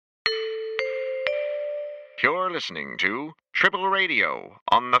You're listening to Triple Radio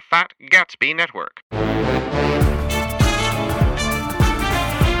on the Fat Gatsby Network. We're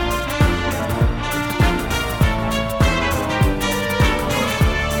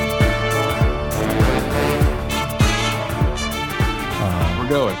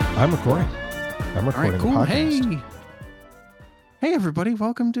going. I'm recording. I'm recording. All right, cool. The podcast. Hey, everybody!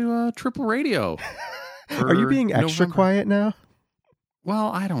 Welcome to Triple Radio. Are you being extra quiet now?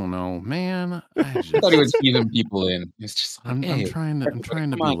 Well, I don't know, man. I thought he was feeding people in. It's just I'm trying to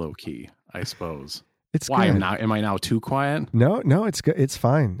be low key, I suppose. It's why good. am I now too quiet? No, it's good. It's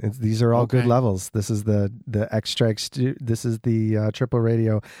fine. These are all good levels. This is the extracts. This is the Triple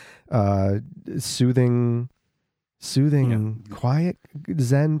Radio, soothing, quiet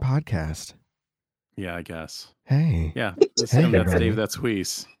Zen podcast. Yeah, I guess. Hey. Yeah. Hey, that's Dave. That's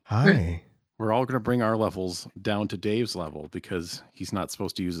Weiss. Hi. We're all going to bring our levels down to Dave's level because he's not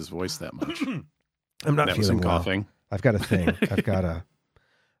supposed to use his voice that much. I'm not that feeling was him well. Coughing. I've got a thing.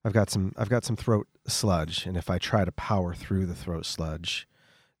 I've got some throat sludge, and if I try to power through the throat sludge,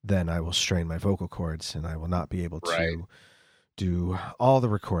 then I will strain my vocal cords, and I will not be able to do all the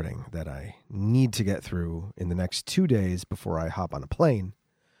recording that I need to get through in the next 2 days before I hop on a plane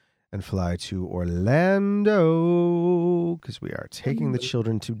and fly to Orlando, because we are taking the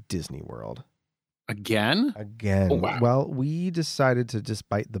children to Disney World. Again? Oh, wow. Well, we decided to just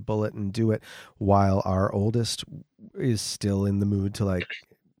bite the bullet and do it while our oldest is still in the mood to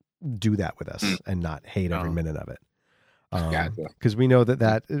do that with us and not hate every minute of it. Because we know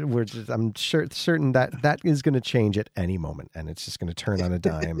that I'm certain that is going to change at any moment, and it's just going to turn on a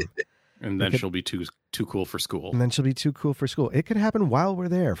dime. And then she'll be too cool for school. And then she'll be too cool for school. It could happen while we're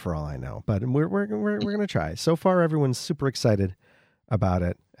there, for all I know. But we're going to try. So far, everyone's super excited about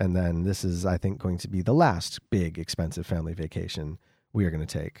it. And then this is, I think, going to be the last big, expensive family vacation we are going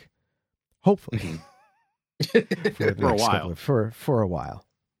to take. Hopefully. For a while. For a while.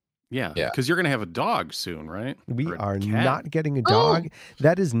 Yeah. Because you're going to have a dog soon, right? We are not getting a dog.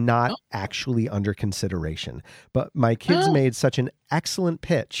 That is not actually under consideration. But my kids made such an excellent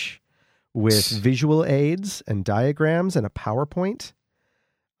pitch with visual aids and diagrams and a PowerPoint.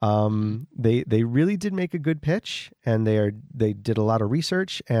 They really did make a good pitch, and they did a lot of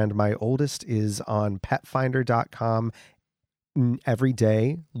research, and my oldest is on petfinder.com every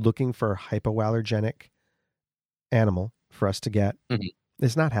day looking for a hypoallergenic animal for us to get. Mm-hmm.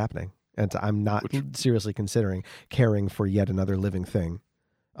 It's not happening, and I'm not seriously considering caring for yet another living thing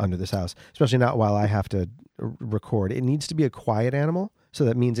under this house, especially not while I have to record. It needs to be a quiet animal, so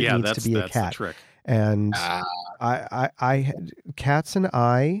that means it needs to be a cat. The trick. And I cats and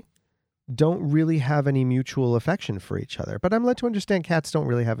I don't really have any mutual affection for each other, but I'm led to understand cats don't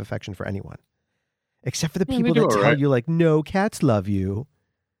really have affection for anyone, except for the people that tell you no, cats love you.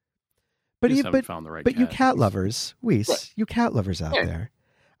 But you cat lovers, Weiss, you cat lovers out there.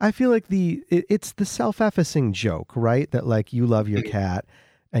 I feel like it's the self-effacing joke, right? That you love your cat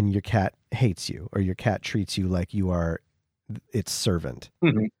and your cat hates you, or your cat treats you like you are its servant.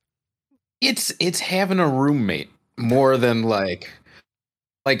 Mm-hmm. It's having a roommate more than like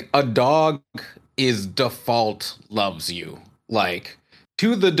a dog is default loves you,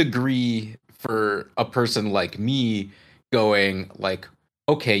 to the degree for a person like me going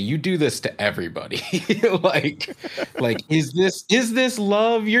okay, you do this to everybody. Is this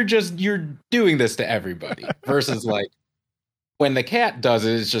love? You're doing this to everybody versus when the cat does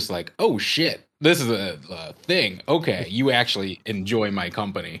it, it's just oh shit, this is a thing. Okay, you actually enjoy my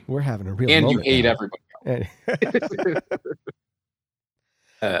company. We're having a real and moment you hate now. Everybody.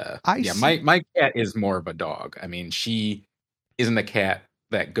 My cat is more of a dog. I mean, she isn't a cat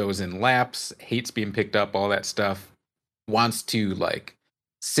that goes in laps, hates being picked up, all that stuff. Wants to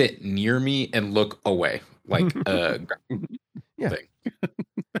sit near me and look away thing.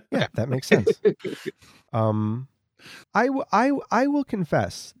 Yeah, that makes sense. I will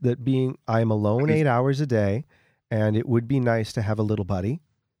confess that I'm alone 8 hours a day, and it would be nice to have a little buddy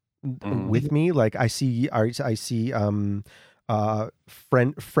with me. I see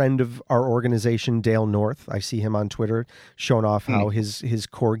friend of our organization, Dale North. I see him on Twitter showing off how his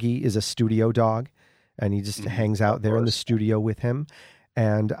corgi is a studio dog, and he just hangs out there in the studio with him.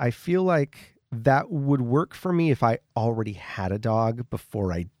 And I feel like that would work for me if I already had a dog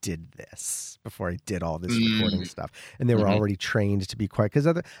before I did all this recording stuff, and they were already trained to be quiet. Because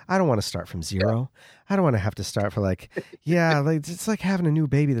I don't want to start from zero. I don't want to have to start for it's like having a new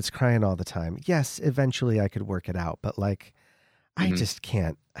baby that's crying all the time. Yes, eventually I could work it out, but I just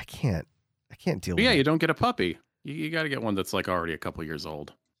can't. I can't deal with it. Yeah, you don't get a puppy. You got to get one that's already a couple years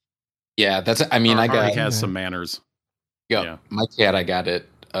old. Yeah, that's. I mean, I got has some manners. Yeah, my cat, I got it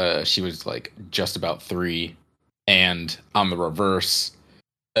she was like just about 3, and on the reverse,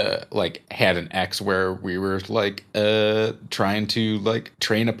 like had an ex where we were like trying to like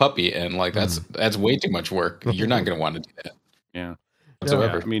train a puppy, and like that's way too much work. You're not gonna want to do that. Yeah.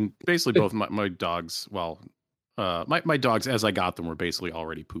 Whatsoever. I mean, basically both my dogs, well, my dogs as I got them were basically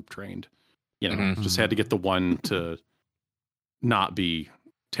already poop trained. You know, just had to get the one to not be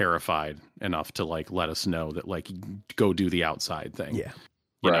terrified enough to like let us know that like go do the outside thing. Yeah.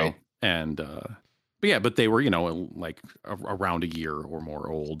 You Right. know? And but they were, like around a year or more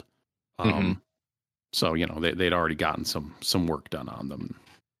old. So, they'd already gotten some work done on them.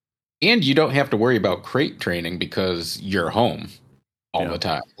 And you don't have to worry about crate training because you're home all the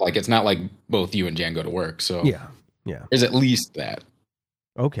time. Like, it's not like both you and Jan go to work. So Yeah. there's at least that.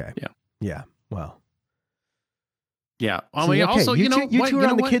 Okay. Yeah. Yeah. Well. Yeah. I See, mean, okay. also, you two are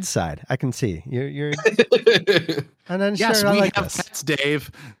on the what? kids' side. I can see you're. And then Yes, sure, I we like have this. pets, Dave,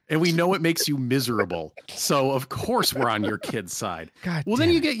 and we know it makes you miserable. So of course we're on your kid's side. God. Well, damn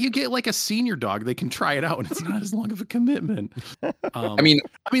then it. you get like a senior dog. They can try it out, and it's not as long of a commitment. I mean,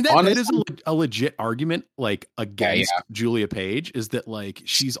 that is a legit argument, like against Yeah. Julia Page, is that like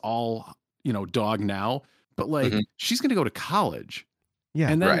she's all dog now, but like she's gonna go to college, Yeah.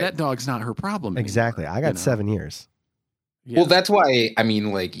 and then Right. that dog's not her problem anymore, Exactly. I got 7 years. Yeah. well, that's why, I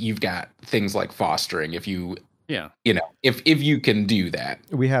mean, like, you've got things like fostering. If you, yeah. if you can do that.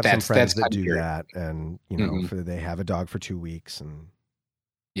 We have some That's- friends that's that kind of do weird. that, and they have a dog for 2 weeks, and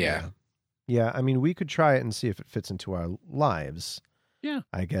Yeah. yeah. I mean, we could try it and see if it fits into our lives. Yeah.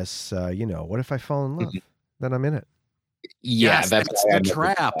 I guess what if I fall in love? Then I'm in it. Yeah. Yes, that's that's why the I'm looking-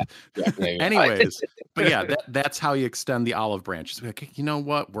 trap. Yeah. Anyways, but yeah, that's how you extend the olive branch. It's like, you know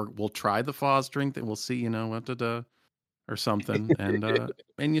what? We'll try the fostering thing. We'll see, or something,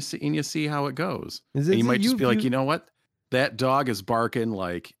 and you see how it goes. Is And it- you might just be like, you- you know what? That dog is barking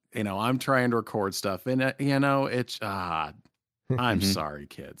like, I'm trying to record stuff, and it's I'm sorry,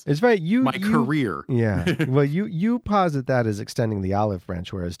 kids. It's right. My career. Yeah. Well, you posit that as extending the olive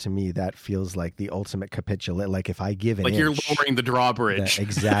branch, whereas to me that feels like the ultimate capitulate. Like if I give an Like you're inch, lowering the drawbridge.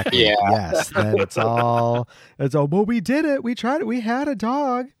 exactly. Yeah. Yes. Then it's all. Well, we did it. We tried it. We had a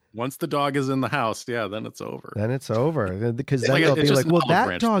dog. Once the dog is in the house, then it's over. Then it's over because then Like, they'll it's be just like, an well, olive that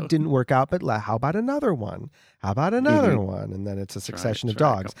branch, dog though. didn't work out, but how about another one? How about another one? And then it's a succession of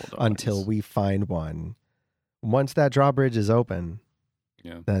try a dogs couple dogs. until we find one. Once that drawbridge is open,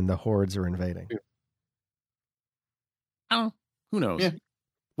 then the hordes are invading. Oh, who knows? Yeah.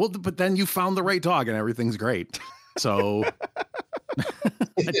 Well, but then you found the right dog and everything's great. So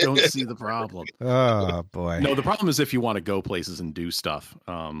I don't see the problem. Oh boy. No, the problem is if you want to go places and do stuff.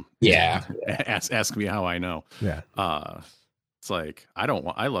 Yeah. Ask me how I know. Yeah. It's like I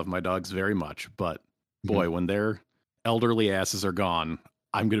love my dogs very much, but boy, when their elderly asses are gone,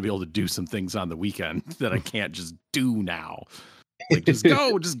 I'm going to be able to do some things on the weekend that I can't just do now. Like just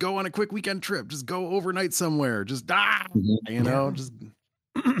go on a quick weekend trip, just go overnight somewhere, just just.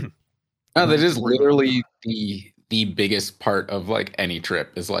 Oh, that is literally the biggest part of like any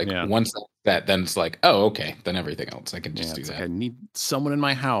trip is like once that, then it's like, oh, okay, then everything else I can just do it's that. like I need someone in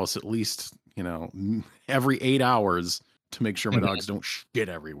my house at least, every 8 hours to make sure my dogs don't shit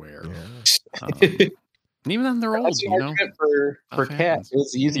everywhere. And even then they're old, That's the argument for Stuff cats. happens.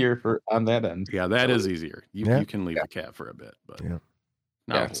 It's easier for on that end. Yeah, that is easier. You can leave the cat for a bit, but Yeah.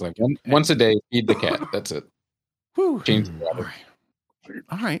 not It's like once a day, feed the cat. That's it. Whew. Change the All water. right.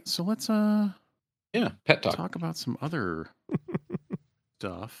 All right, so let's Pet talk. talk about some other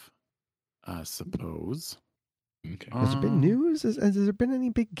stuff, I suppose. Okay. Has there been news? Has there been any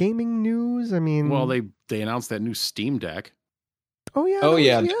big gaming news? I mean, Well, they announced that new Steam Deck. Oh yeah. Oh, that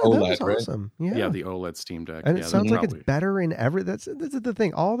yeah, was, the that was OLED, right? awesome. Yeah. Yeah, the OLED Steam Deck. And it sounds like it's probably- better in every. That's the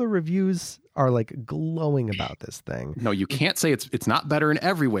thing. All the reviews are like glowing about this thing. No, you can't say it's not better in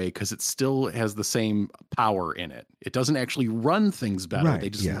every way because it still has the same power in it. It doesn't actually run things better. Right, They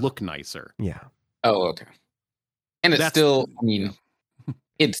just yeah. look nicer. Yeah. Oh, okay. And it's That's- still, I mean,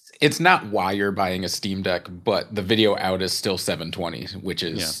 it's not why you're buying a Steam Deck, but the video out is still 720, which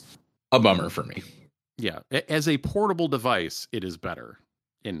is a bummer for me. Yeah, as a portable device, it is better.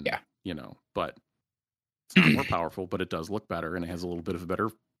 But it's not more powerful, but it does look better, and it has a little bit of a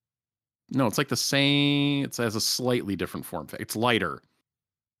better. No, it's like the same. It has a slightly different form factor. It's lighter.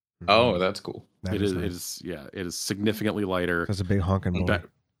 Oh, that's cool. That It is. nice. It is. Yeah, it is significantly lighter. That's a big honking boy.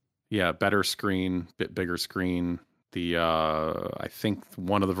 Better screen, bit bigger screen. The I think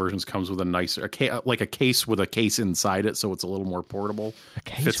one of the versions comes with a nicer, like a case with a case inside it, so it's a little more portable. A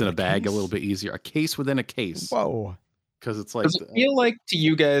case Fits in a with bag a case? little bit easier. A case within a case. Whoa. Because it's like Does it feel like to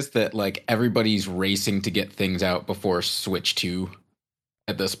you guys that like everybody's racing to get things out before Switch 2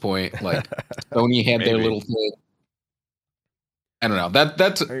 at this point. Like Sony had their Maybe. little thing. I don't know.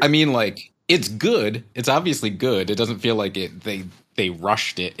 That's I mean, like, it's good. It's obviously good. It doesn't feel like they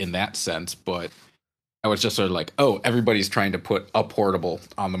rushed it in that sense, but I was just sort of like, oh, everybody's trying to put a portable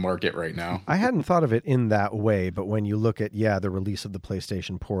on the market right now. I hadn't thought of it in that way, but when you look at the release of the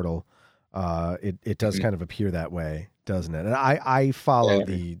PlayStation Portal, it does kind of appear that way, doesn't it? And I follow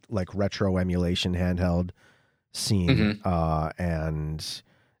the like retro emulation handheld scene, and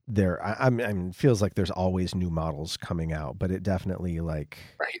there I mean, feels like there's always new models coming out, but it definitely like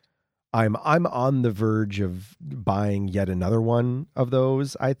I'm on the verge of buying yet another one of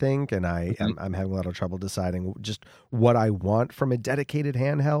those, I think, and I'm having a lot of trouble deciding just what I want from a dedicated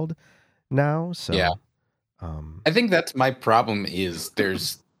handheld now. So I think that's my problem is there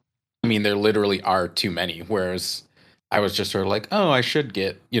literally are too many, whereas I was just sort of like, oh, I should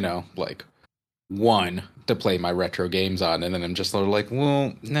get, like one to play my retro games on, and then I'm just sort of like,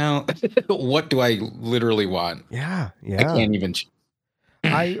 well, now what do I literally want? Yeah. I can't even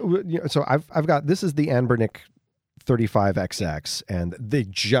So I've got, this is the Anbernic 35XX, and they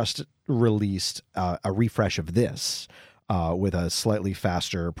just released a refresh of this with a slightly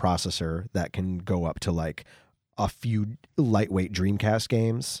faster processor that can go up to like a few lightweight Dreamcast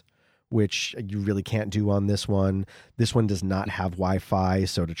games, which you really can't do on this one. This one does not have Wi-Fi,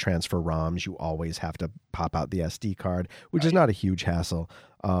 so to transfer ROMs, you always have to pop out the SD card, which is not a huge hassle.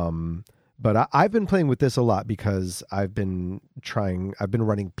 But I've been playing with this a lot because I've been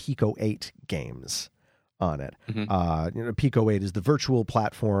running Pico 8 games on it. Pico 8 is the virtual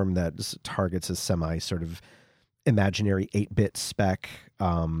platform that targets a semi sort of imaginary 8-bit spec.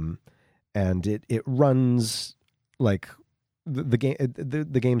 And it runs like the game.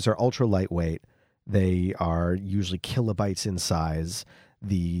 The games are ultra lightweight. They are usually kilobytes in size.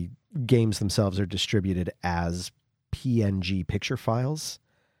 The games themselves are distributed as PNG picture files.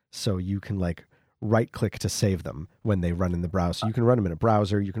 So you can like right click to save them when they run in the browser. So you can run them in a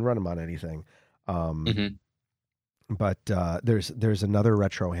browser. You can run them on anything. But there's another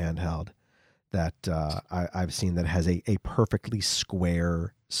retro handheld that I've seen that has a perfectly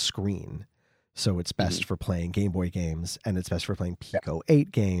square screen. So it's best for playing Game Boy games, and it's best for playing Pico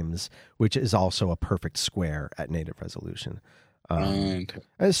 8 games, which is also a perfect square at native resolution. And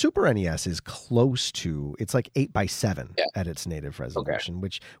Super NES is close to, it's like 8x7 at its native resolution,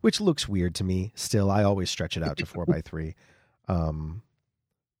 which looks weird to me. Still, I always stretch it out to 4x3.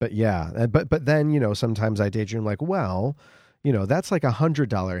 But yeah, but then, sometimes I daydream like, well, that's like $100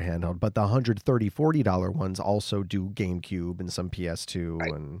 handheld, but the $130, $40 ones also do GameCube and some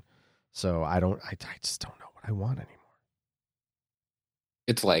PS2. And so I just don't know what I want anymore.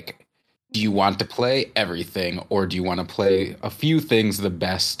 It's like, do you want to play everything, or do you want to play a few things the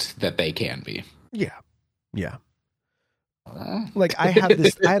best that they can be? Yeah. Like I have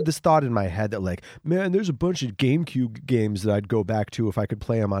this thought in my head that like, man, there's a bunch of GameCube games that I'd go back to if I could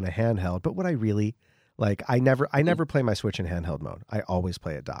play them on a handheld. But would I really? Like I never play my Switch in handheld mode. I always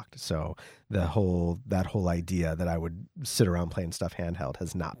play it docked. So that whole idea that I would sit around playing stuff handheld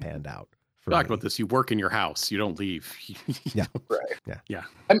has not panned out. Talked about this. You work in your house. You don't leave. Yeah. Right. Yeah.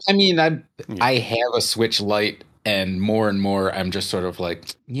 I mean, I have a Switch Lite, and more, I'm just sort of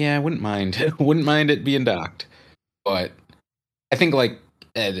like, yeah, I wouldn't mind it being docked. But I think, like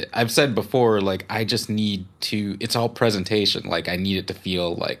I've said before, like I just need to. It's all presentation. Like I need it to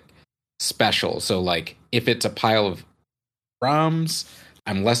feel like special. So like if it's a pile of ROMs,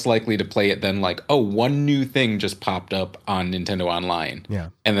 I'm less likely to play it than like, oh, one new thing just popped up on Nintendo Online. Yeah.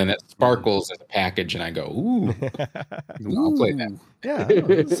 And then it sparkles as a package and I go, ooh, I'll play that. Yeah.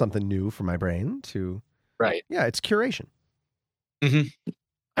 It's something new for my brain to. Right. Yeah. It's curation.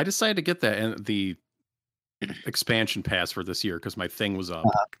 I decided to get that and the expansion pass for this year because my thing was up.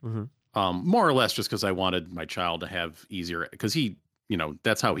 More or less just because I wanted my child to have easier, because he,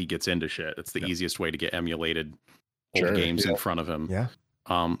 that's how he gets into shit. It's the easiest way to get emulated old games in front of him. Yeah.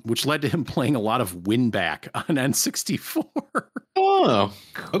 Which led to him playing a lot of Winback on N64. Oh,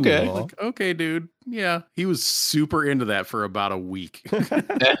 okay. Cool. Like, okay, dude. Yeah. He was super into that for about a week. I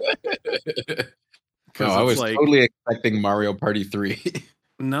was totally expecting Mario Party 3.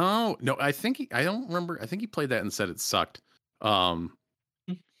 No, I don't remember. I think he played that and said it sucked. But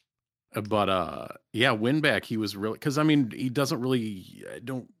Winback, he was really, because I mean, he doesn't really,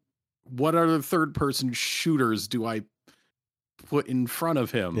 what other third person shooters do I put in front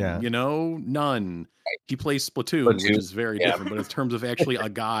of him? Yeah. None. He plays Splatoon, which is very different, but in terms of actually a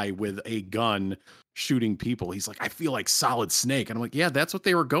guy with a gun shooting people, he's like, I feel like Solid Snake. And I'm like, yeah, that's what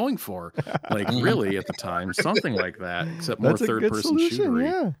they were going for. Like, really, at the time, something like that, except more third person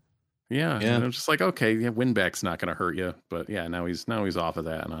shootery. Yeah. Yeah. And I'm just like, okay, yeah, Winback's not going to hurt you, but yeah, now he's off of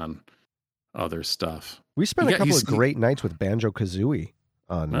that and on other stuff. We spent a couple he's- of great nights with Banjo-Kazooie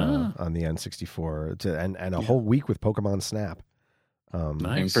on the N64 and a whole week with Pokemon Snap. And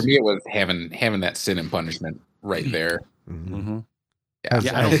Nice. for me, it was having that sin and punishment right there. Mm-hmm. Yeah.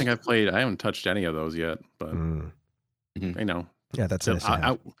 Yeah, I don't think I've played. I haven't touched any of those yet, but I know. Yeah, that's nice. to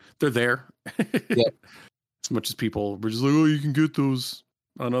have. They're there. Yep. As much as people were just like, oh, you can get those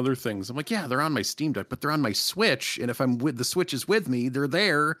on other things. I'm like, yeah, they're on my Steam Deck, but they're on my Switch. And if I'm with the Switch is with me, they're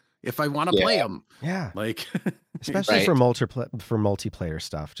there if I want to play them. Yeah. Like, Especially Right. for multiplayer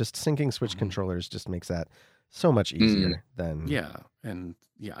stuff. Just syncing Switch controllers just makes that so much easier than yeah. And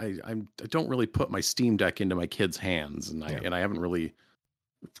yeah, I don't really put my Steam Deck into my kids' hands. And I haven't really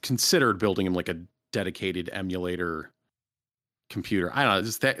considered building him like a dedicated emulator computer. I don't know.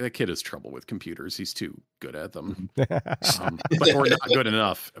 Just that kid has trouble with computers. He's too good at them. But or not good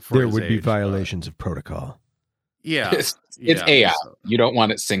enough for there his would be age, violations of protocol. Yeah. It's yeah, AI. so You don't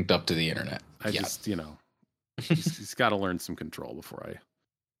want it synced up to the internet. I just, he's got to learn some control before I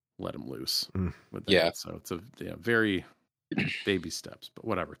let him loose with that. Yeah. So it's very baby steps, but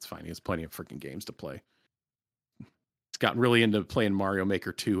whatever. It's fine. He has plenty of freaking games to play. He's gotten really into playing Mario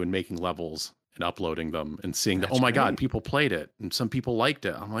Maker 2 and making levels and uploading them and seeing that, That's oh my God, great. people played it and some people liked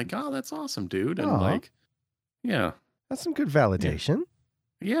it. I'm like, oh, that's awesome, dude. And Aw. like, yeah. That's some good validation.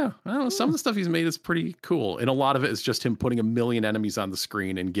 Yeah, I don't know. Some of the stuff he's made is pretty cool, and a lot of it is just him putting a million enemies on the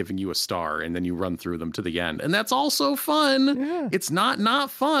screen and giving you a star, and then you run through them to the end, and that's also fun. Yeah. It's not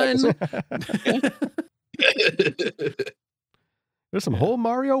fun. There's some whole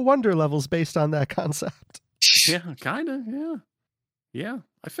Mario Wonder levels based on that concept. Yeah, kind of. Yeah.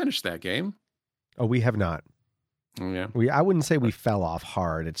 I finished that game. Oh, we have not. Oh, yeah. I wouldn't say we fell off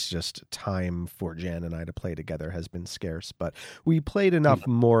hard. It's just time for Jan and I to play together has been scarce, but we played enough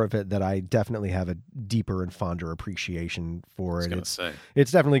more of it that I definitely have a deeper and fonder appreciation for it.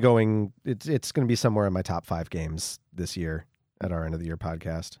 It's definitely going. It's going to be somewhere in my top 5 games this year at our end of the year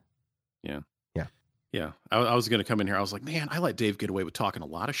podcast. Yeah. I was going to come in here. I was like, man, I let Dave get away with talking a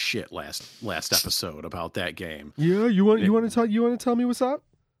lot of shit last episode about that game. Yeah, you want to tell me what's up?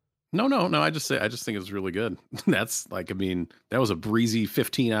 No. I just think it was really good. That's like, I mean, that was a breezy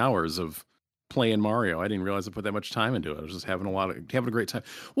 15 hours of playing Mario. I didn't realize I put that much time into it. I was just having a great time.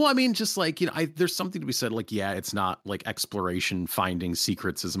 Well, I mean, just like, there's something to be said. Like, yeah, it's not like exploration, finding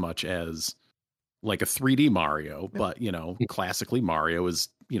secrets as much as like a 3D Mario, but classically Mario is,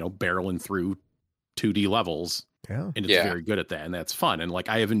 barreling through 2D levels. Yeah. And it's very good at that. And that's fun. And like,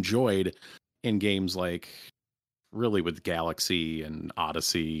 I have enjoyed in games like really with Galaxy and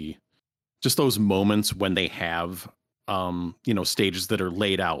Odyssey, just those moments when they have, stages that are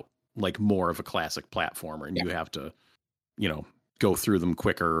laid out like more of a classic platformer and you have to, go through them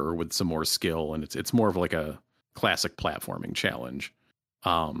quicker or with some more skill. And it's more of like a classic platforming challenge.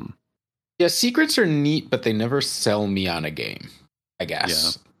 Yeah, secrets are neat, but they never sell me on a game, I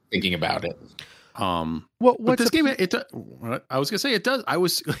guess, thinking about it. But this game, I was gonna say it does. I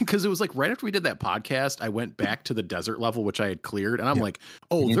was because it was like right after we did that podcast, I went back to the desert level which I had cleared, and I'm like,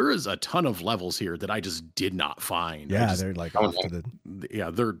 oh, there is a ton of levels here that I just did not find. Yeah, they're like off to the.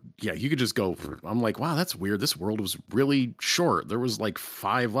 You could just go. I'm like, wow, that's weird. This world was really short. There was like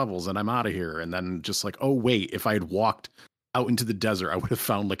 5 levels, and I'm out of here. And then just like, oh wait, if I had walked out into the desert, I would have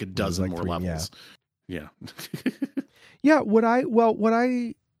found like a dozen more levels. Yeah. Yeah. What I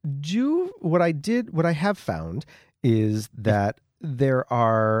have found is that they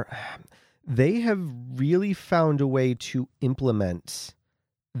have really found a way to implement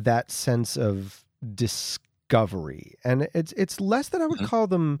that sense of discovery. And it's less that I would call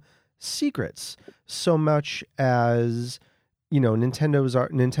them secrets so much as,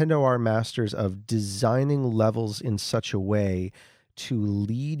 Nintendo are masters of designing levels in such a way to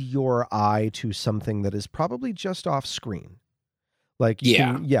lead your eye to something that is probably just off screen. Like,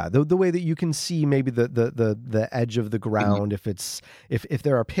 the way that you can see maybe the edge of the ground if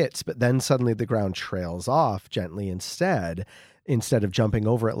there are pits, but then suddenly the ground trails off gently instead of jumping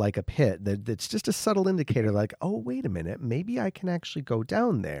over it like a pit. That's just a subtle indicator like, oh, wait a minute, maybe I can actually go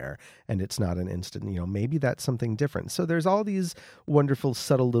down there and it's not an instant, maybe that's something different. So there's all these wonderful,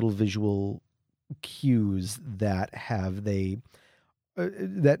 subtle little visual cues that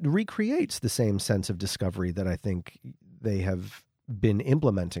that recreates the same sense of discovery that I think they have been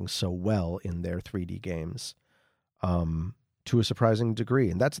implementing so well in their 3D games to a surprising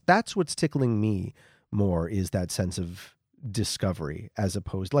degree. And that's what's tickling me more, is that sense of discovery, as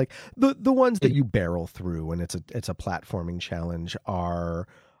opposed like the ones that you barrel through and it's a platforming challenge are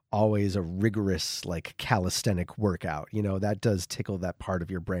always a rigorous like calisthenic workout. You know, that does tickle that part of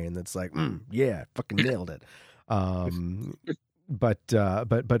your brain that's like, yeah, fucking nailed it.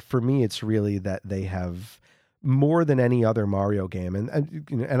 But for me, it's really that they have more than any other Mario game,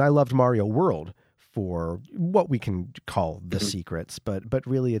 and I loved Mario World for what we can call the secrets, but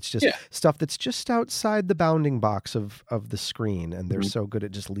really it's just stuff that's just outside the bounding box of the screen, and they're so good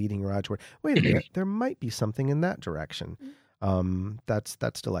at just leading Raj where, wait a minute, there might be something in that direction.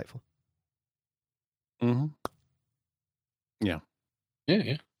 That's delightful. Mm-hmm. Yeah.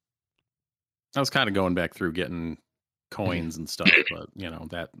 Yeah. I was kind of going back through getting coins and stuff, but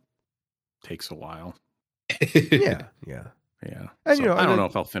that takes a while. Yeah. And so, I don't know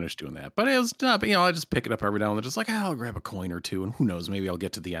if I'll finish doing that, but I just pick it up every now and then, just like, I'll grab a coin or two, and who knows, maybe I'll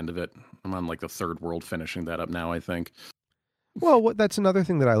get to the end of it. I'm on like the third world finishing that up now, I think. Well, that's another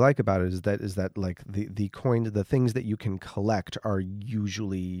thing that I like about it is that like the coins, the things that you can collect are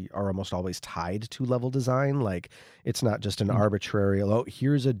almost always tied to level design. Like it's not just an arbitrary,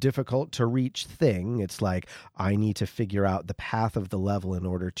 here's a difficult to reach thing. It's like, I need to figure out the path of the level in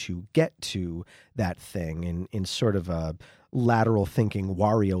order to get to that thing in sort of a lateral thinking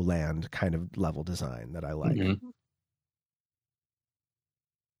Wario Land kind of level design that I like. Mm-hmm.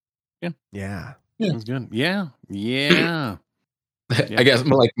 Yeah. That's good. Yeah. I guess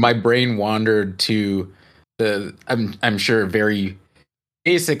like my brain wandered to the I'm sure very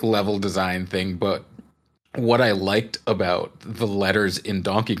basic level design thing, but what I liked about the letters in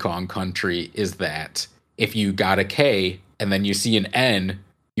Donkey Kong Country is that if you got a K and then you see an N,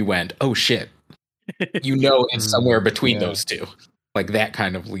 you went, oh shit. It's somewhere between those two. Like that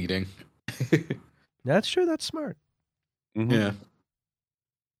kind of leading. That's true, that's smart. Mm-hmm. Yeah.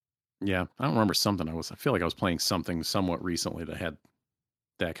 Yeah, I don't remember something. I feel like I was playing something somewhat recently that had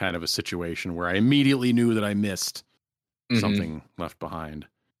that kind of a situation where I immediately knew that I missed something left behind.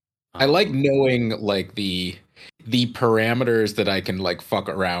 I like knowing like the parameters that I can like fuck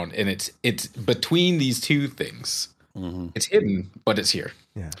around, and it's between these two things. Mm-hmm. It's hidden, but it's here.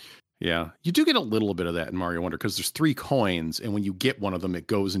 Yeah. You do get a little bit of that in Mario Wonder because there's 3 coins, and when you get one of them, it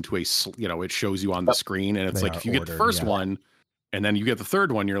goes into it shows you on the screen, and it's like if you get the first one. And then you get the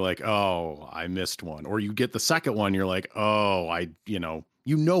third one, you're like, oh, I missed one. Or you get the second one, you're like, oh,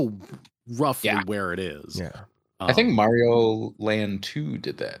 roughly where it is. Yeah. I think Mario Land 2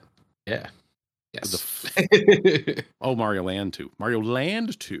 did that. Yeah. Yes. Mario Land 2. Mario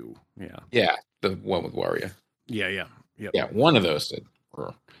Land 2. Yeah. Yeah. The one with Wario. Yeah. Yep. Yeah. One of those did.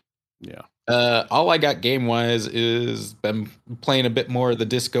 Yeah. All I got game-wise is been playing a bit more of the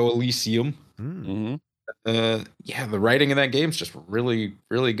Disco Elysium. Mm-hmm. The writing in that game is just really,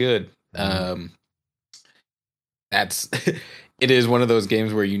 really good. It is one of those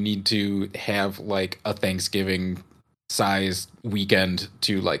games where you need to have like a Thanksgiving sized weekend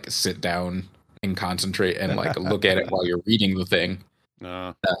to like sit down and concentrate and like look at it while you're reading the thing.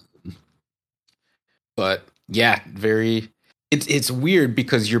 But yeah, it's weird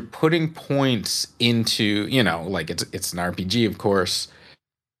because you're putting points into, like it's an RPG, of course.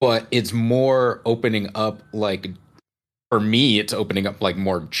 But it's more opening up, like, for me, it's opening up, like,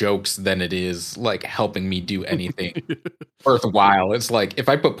 more jokes than it is, like, helping me do anything worthwhile. It's like, if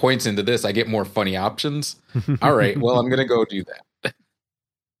I put points into this, I get more funny options. All right, well, I'm going to go do that.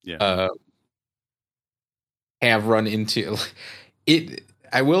 Yeah. Have run into it.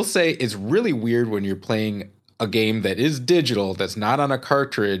 I will say it's really weird when you're playing a game that is digital, that's not on a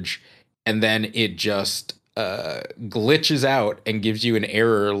cartridge, and then it just glitches out and gives you an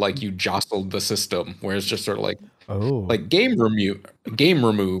error like you jostled the system, where it's just sort of like game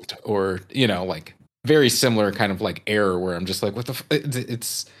removed, or like very similar kind of like error where I'm just like, what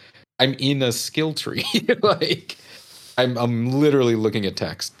the I'm in a skill tree. Like I'm literally looking at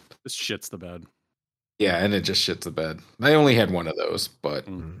text. This shits the bed. Yeah, and it just shits the bed. I only had one of those, but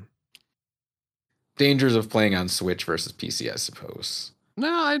dangers of playing on Switch versus PC, I suppose.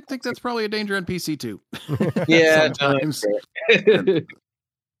 No, I think that's probably a danger on PC too. Yeah, sometimes.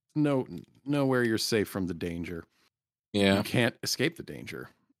 Nowhere you're safe from the danger. Yeah, you can't escape the danger.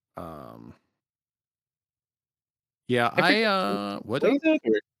 What? Oh,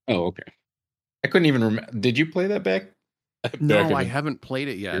 okay. I couldn't even remember. Did you play that back? No, I haven't played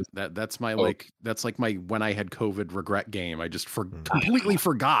it yet. That's my that's like my when I had COVID regret game. I just completely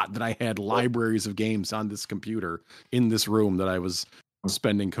forgot that I had libraries of games on this computer in this room that I was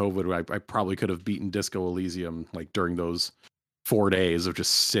spending COVID. I probably could have beaten Disco Elysium like during those 4 days of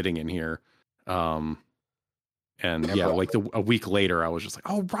just sitting in here. And like a week later, I was just like,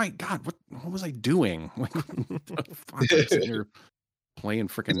 oh right, God, what was I doing? Like, I'm sitting here playing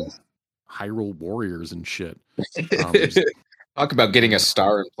freaking Hyrule Warriors and shit. Talk about getting a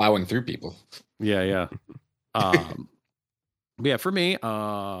star and plowing through people. Yeah. Yeah, for me,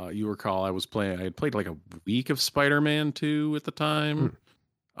 you recall I had played like a week of Spider-Man 2 at the time.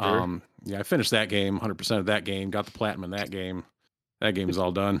 Sure. Yeah, I finished that game, 100% of that game, got the platinum in that game. That game is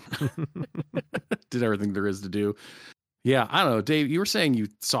all done. Did everything there is to do. Yeah, I don't know, Dave, you were saying you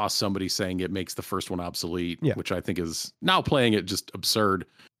saw somebody saying it makes the first one obsolete, Yeah. which I think is, now playing it, just absurd.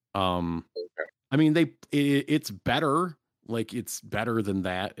 I mean, it's better. Like, it's better than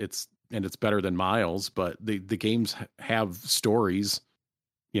that. It's better than Miles, but the games have stories,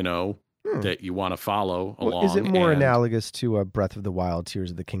 that you want to follow along. Is it more analogous to a Breath of the Wild,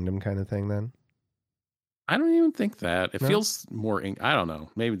 Tears of the Kingdom kind of thing then? I don't even think that. It feels more, I don't know.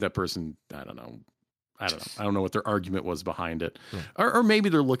 Maybe that person, I don't know. I don't know what their argument was behind it. Or maybe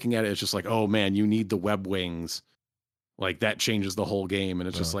they're looking at it as just like, oh man, you need the web wings. Like, that changes the whole game. And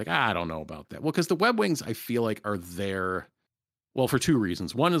it's just like, I don't know about that. Well, because the web wings, I feel like, are there, well, for two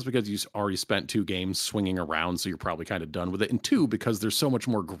reasons. One is because you already spent 2 games swinging around, so you're probably kind of done with it. And 2, because there's so much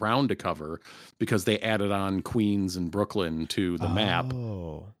more ground to cover, because they added on Queens and Brooklyn to the map.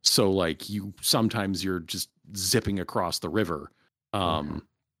 So, like, sometimes you're just zipping across the river.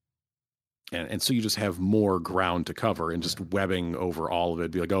 And so you just have more ground to cover, and just webbing over all of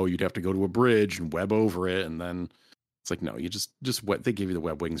it. Be like, oh, you'd have to go to a bridge and web over it, and then it's like, no, you just they give you the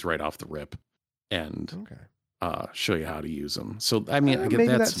web wings right off the rip, and show you how to use them. So I mean, I get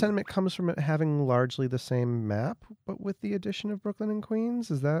maybe that sentiment comes from it having largely the same map, but with the addition of Brooklyn and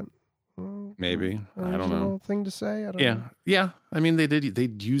Queens. Is that maybe I don't know thing to say? I don't know. Yeah. I mean,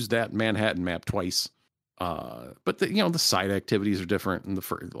 they'd used that Manhattan map twice. But the side activities are different. And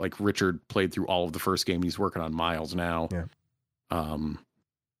like Richard played through all of the first game. He's working on Miles now. Yeah.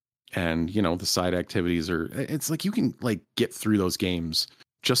 And the side activities it's like you can like get through those games,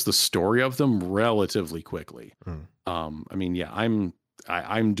 just the story of them, relatively quickly. I mean, yeah,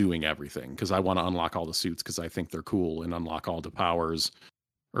 I'm doing everything because I want to unlock all the suits because I think they're cool, and unlock all the powers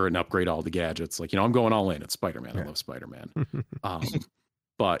and upgrade all the gadgets. Like, I'm going all in. It's Spider-Man. I love Spider-Man.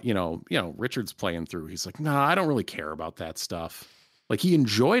 But, Richard's playing through. He's like, no, I don't really care about that stuff. Like, he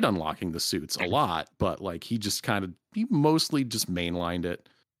enjoyed unlocking the suits a lot, but like he mostly just mainlined it.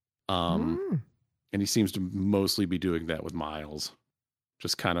 And he seems to mostly be doing that with Miles.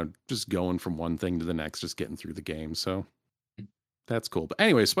 Just kind of just going from one thing to the next, just getting through the game. So that's cool. But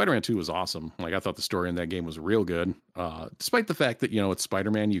anyway, Spider-Man 2 was awesome. Like, I thought the story in that game was real good. Despite the fact that, it's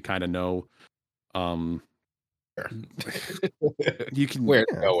Spider-Man, you kind of know, you can where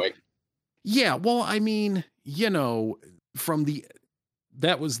it's going. Yeah, well, I mean,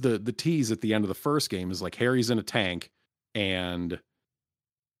 that was the tease at the end of the first game, is like Harry's in a tank and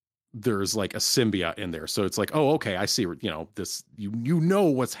there's like a symbiote in there. So it's like, oh, okay, I see, this,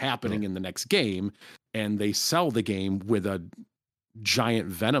 what's happening in the next game, and they sell the game with a giant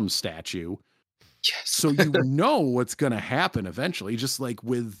Venom statue. Yes. So what's going to happen eventually, just like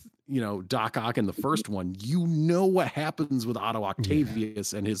with Doc Ock in the first one. What happens with Otto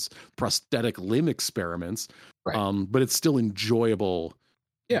Octavius and his prosthetic limb experiments. Right. But it's still enjoyable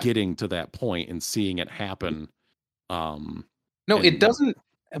getting to that point and seeing it happen. It doesn't.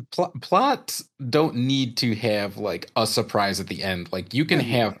 Plots don't need to have like a surprise at the end. Like, you can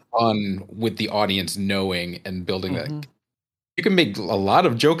have fun with the audience knowing and building that. You can make a lot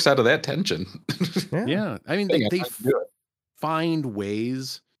of jokes out of that tension. Yeah. I mean, they find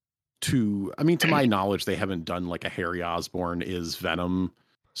ways to my knowledge, they haven't done like a Harry Osborn is Venom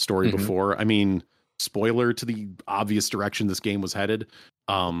story before. I mean, spoiler to the obvious direction this game was headed,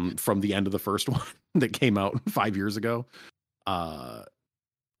 from the end of the first one that came out 5 years ago.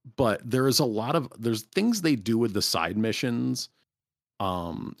 But there's things they do with the side missions,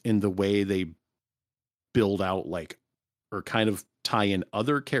 in the way they build out or kind of tie in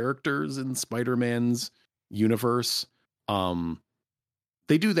other characters in Spider-Man's universe.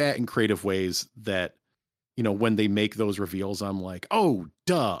 They do that in creative ways that, when they make those reveals, I'm like, oh,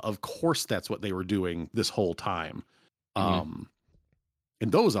 duh, of course that's what they were doing this whole time. And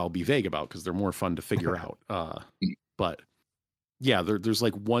those I'll be vague about because they're more fun to figure out. But yeah, there's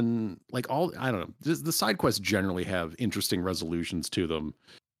like one, like all, I don't know. The side quests generally have interesting resolutions to them.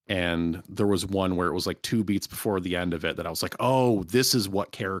 And there was one where it was like 2 beats before the end of it that I was like, oh, this is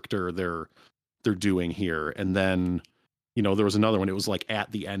what character they're doing here. And then, there was another one. It was like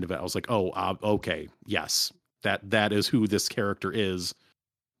at the end of it, I was like, oh, okay, yes, that is who this character is.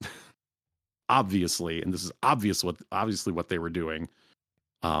 Obviously. And this is obviously what they were doing.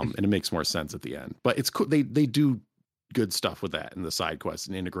 And it makes more sense at the end, but it's cool. They do good stuff with that in the side quests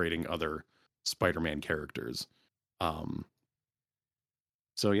and integrating other Spider-Man characters.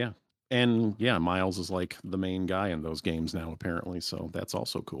 So yeah, And yeah, Miles is like the main guy in those games now, apparently. So that's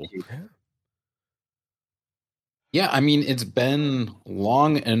also cool. Yeah, I mean, it's been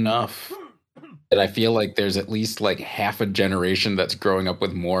long enough that I feel like there's at least like half a generation that's growing up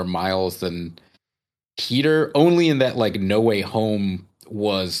with more Miles than Peter. Only in that like No Way Home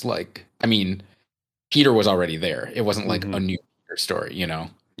was like, I mean, Peter was already there. It wasn't like a new Peter story, you know.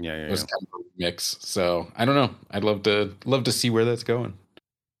 Yeah, It was kind of a mix. So I don't know. I'd love to see where that's going.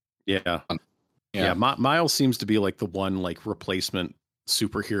 Yeah. Miles seems to be like the one like replacement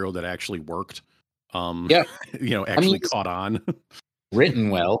superhero that actually worked. Actually caught on. Written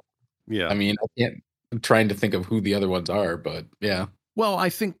well. Yeah. I mean, I'm trying to think of who the other ones are, but yeah. Well, I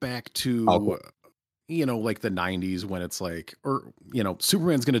think back to, like the 90s when it's like,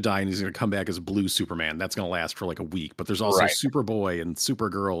 Superman's going to die and he's going to come back as Blue Superman. That's going to last for like a week. But there's also Superboy and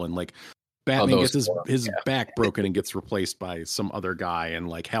Supergirl, and like Batman gets his back broken and gets replaced by some other guy. And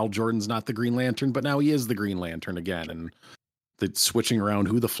like Hal Jordan's not the Green Lantern, but now he is the Green Lantern again. And the switching around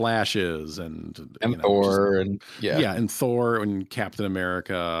who the Flash is and Thor and Thor and Captain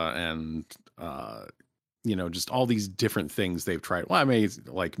America and just all these different things they've tried. Well, I mean,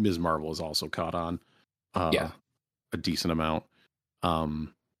 like Ms. Marvel is also caught on a decent amount.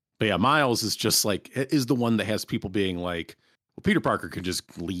 But yeah, Miles is just like is the one that has people being like, well, Peter Parker could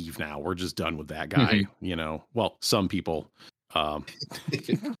just leave now. We're just done with that guy. Well, some people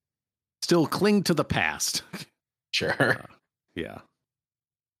still cling to the past. Sure. Yeah.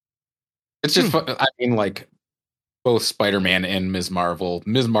 It's just fun. I mean, like both Spider-Man and Ms. Marvel.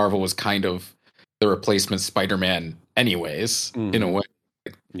 Ms. Marvel was kind of the replacement Spider-Man anyways, in a way.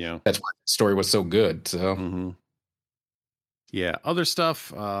 Yeah. That's why the story was so good. So yeah. Other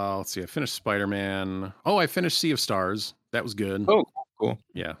stuff. Let's see. I finished Spider-Man. Oh, I finished Sea of Stars. That was good. Oh, cool.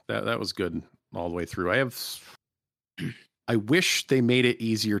 Yeah, that was good all the way through. I wish they made it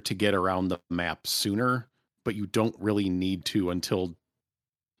easier to get around the map sooner, but you don't really need to until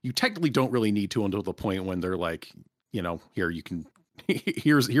the point when they're like, here you can,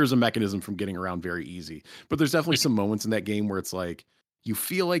 here's a mechanism from getting around very easy. But there's definitely some moments in that game where it's like, you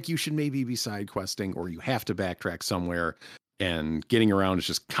feel like you should maybe be side questing or you have to backtrack somewhere, and getting around is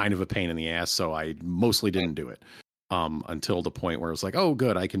just kind of a pain in the ass. So I mostly didn't do it until the point where it was like, oh,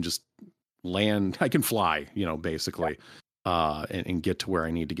 good, I can just land, I can fly, basically, and get to where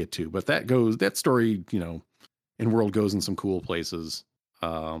I need to get to. But that story, and world goes in some cool places,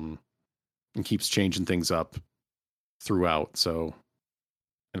 and keeps changing things up throughout. So,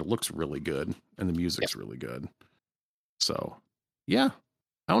 and it looks really good, and the music's really good. So, yeah,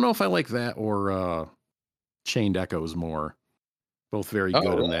 I don't know if I like that or Chained Echoes more. Both very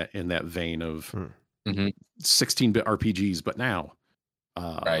good in that vein of 16-bit RPGs, but now.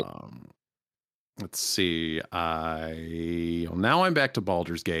 Let's see. Now I'm back to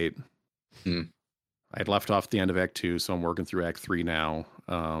Baldur's Gate. I had left off the end of Act 2, so I'm working through Act 3 now.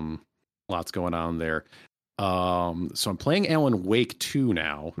 Lots going on there. So I'm playing Alan Wake 2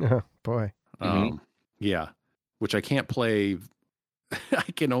 now. Oh, boy. Yeah, which I can't play. I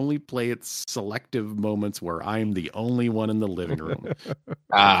can only play at selective moments where I'm the only one in the living room.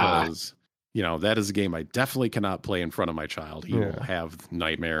 Because, that is a game I definitely cannot play in front of my child. He will have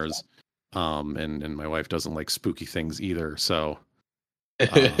nightmares. And my wife doesn't like spooky things either. So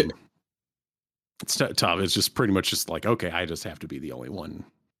it's tough. It's just pretty much just like, okay, I just have to be the only one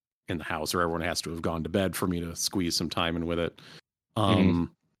in the house, or everyone has to have gone to bed for me to squeeze some time in with it.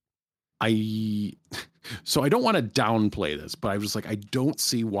 So I don't want to downplay this, but I was like, I don't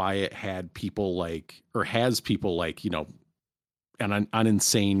see why it had people like, or has people like, an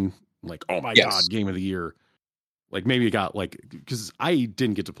insane, like, oh my God, game of the year. Like maybe it got like, because I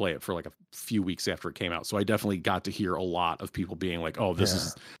didn't get to play it for like a few weeks after it came out. So I definitely got to hear a lot of people being like, oh, this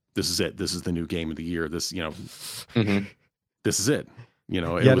is it. This is the new game of the year. This, this is it. It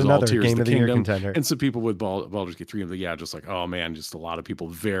was all Tears game of the Kingdom. Contender. And some people with Baldur's Gate 3, just like, oh man, just a lot of people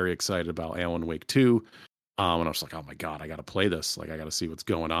very excited about Alan Wake 2. And I was like, oh my God, I got to play this. Like, I got to see what's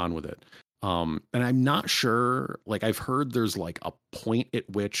going on with it. And I'm not sure, like I've heard there's like a point at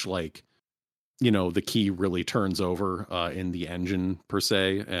which like, the key really turns over in the engine per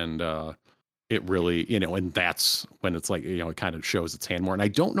se. And it really, and that's when it's like, it kind of shows its hand more. And I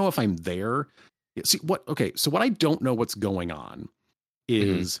don't know if I'm there. So what I don't know what's going on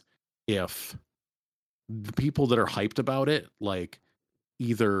is if the people that are hyped about it, like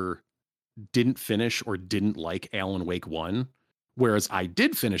either didn't finish or didn't like Alan Wake 1, whereas I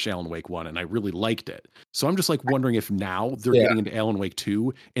did finish Alan Wake 1 and I really liked it. So I'm just like wondering if now they're getting into Alan Wake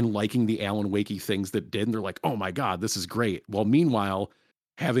 2 and liking the Alan Wakey things that did, and they're like, oh my God, this is great. Well, meanwhile,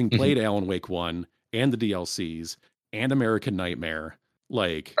 having played Alan Wake 1 and the DLCs and American Nightmare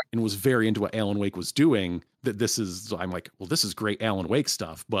like, and was very into what Alan Wake was doing. I'm like, well, this is great Alan Wake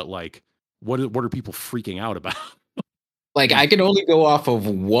stuff, but like, what are people freaking out about? Like, I can only go off of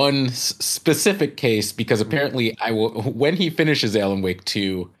one specific case because apparently when he finishes Alan Wake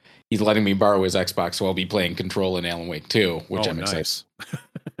 2, he's letting me borrow his Xbox, so I'll be playing Control in Alan Wake 2, which I'm excited.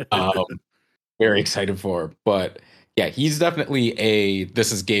 Very excited for. But yeah, he's definitely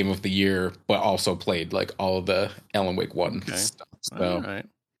this is game of the year, but also played like all of the Alan Wake 1 stuff. So, all right.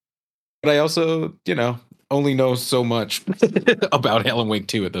 But I also, only know so much about Alan Wake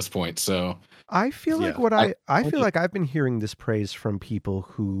 2 at this point. So I feel like I feel like I've been hearing this praise from people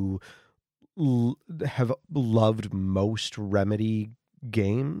who have loved most Remedy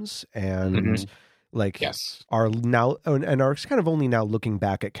games and are now and are kind of only now looking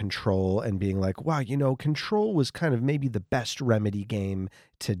back at Control and being like, wow, Control was kind of maybe the best Remedy game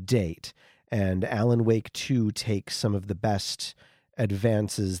to date, and Alan Wake 2 takes some of the best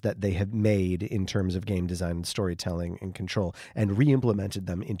advances that they have made in terms of game design and storytelling and Control and re-implemented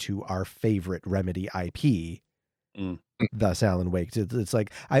them into our favorite Remedy IP. Thus Alan Wake. It's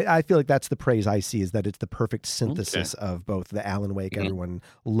like I feel like that's the praise I see, is that it's the perfect synthesis of both the Alan Wake everyone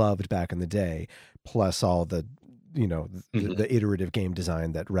loved back in the day, plus all the the iterative game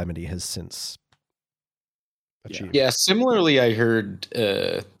design that Remedy has since achieved. Yeah, similarly I heard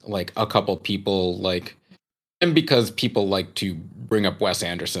like a couple people like, and because people like to bring up Wes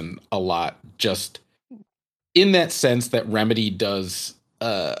Anderson a lot, just in that sense that Remedy does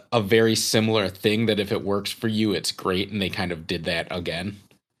a very similar thing, that if it works for you, it's great. And they kind of did that again,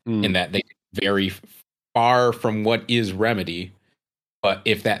 in that they very far from what is Remedy. But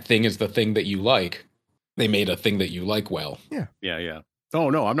if that thing is the thing that you like, they made a thing that you like well. Yeah.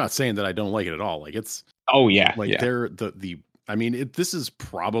 Oh, no, I'm not saying that I don't like it at all. Like, it's... Oh, yeah. Like, they're I mean, this is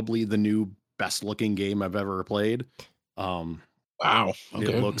probably the new best looking game I've ever played. Wow.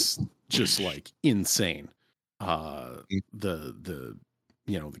 Okay. It looks just like insane. The the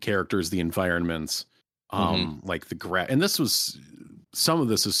characters, the environments, like the and some of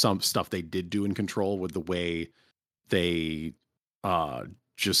this is some stuff they did do in Control with the way they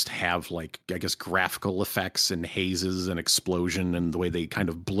just have, like, I guess, graphical effects and hazes and explosion, and the way they kind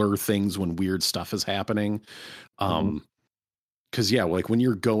of blur things when weird stuff is happening. Because like when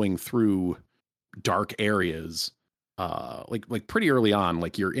you're going through dark areas, like pretty early on,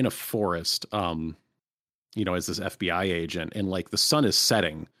 like you're in a forest, as this FBI agent, and like the sun is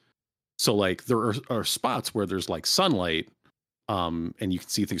setting. So like there are spots where there's like sunlight, and you can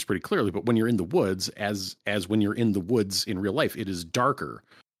see things pretty clearly. But when you're in the woods, as when you're in the woods in real life, it is darker.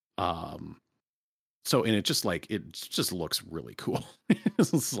 So, and it just looks really cool.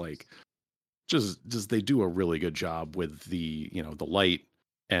 It's like, just they do a really good job with the light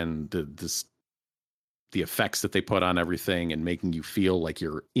and the effects that they put on everything, and making you feel like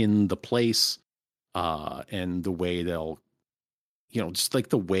you're in the place, and the way they'll, just like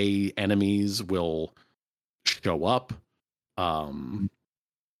the way enemies will show up.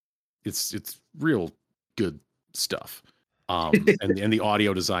 It's real good stuff. And the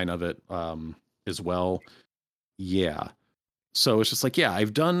audio design of it, as well. Yeah. So it's just like,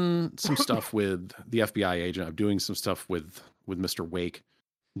 I've done some stuff with the FBI agent. I'm doing some stuff with Mr. Wake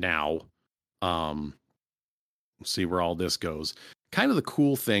now. See where all this goes. Kind of the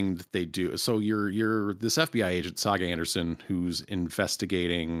cool thing that they do. So you're this FBI agent, Saga Anderson, who's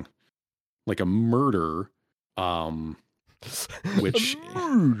investigating like a murder, which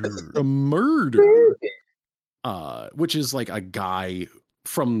a murder, which is like a guy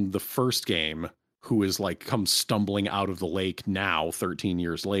from the first game who is like come stumbling out of the lake now 13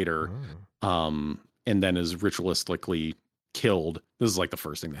 years later, and then is ritualistically killed. This is like the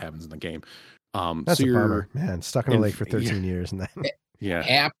first thing that happens in the game. That's a bummer, man. Stuck in a lake for 13 years, and then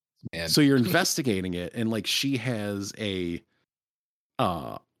So you're investigating it, and like she has a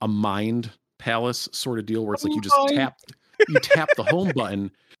mind palace sort of deal where it's like you just tap the home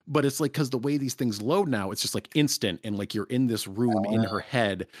button, but it's like, because the way these things load now, it's just like instant, and like you're in this room in her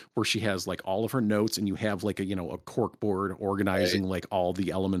head where she has like all of her notes, and you have like a cork board organizing like all the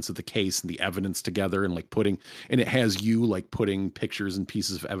elements of the case and the evidence together, and like and it has you like putting pictures and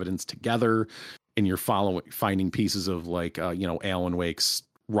pieces of evidence together, and you're finding pieces of like Alan Wake's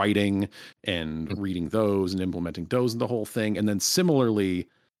writing and reading those and implementing those in the whole thing. And then similarly,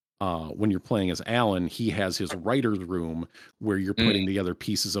 when you're playing as Alan, he has his writer's room where you're putting together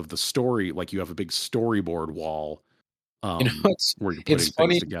pieces of the story. Like you have a big storyboard wall, where you're putting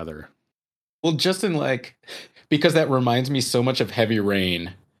things together. Well, Justin, like, because that reminds me so much of Heavy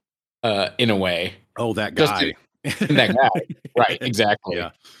Rain, in a way. Oh, that guy. That guy. Right. Exactly.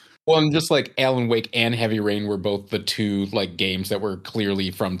 Yeah. Well, and just like Alan Wake and Heavy Rain were both the two like games that were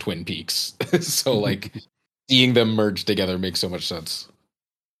clearly from Twin Peaks. So like seeing them merge together makes so much sense.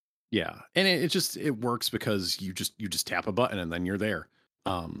 Yeah, and it works because you just tap a button and then you're there,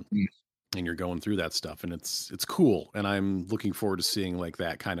 and you're going through that stuff, and it's cool, and I'm looking forward to seeing like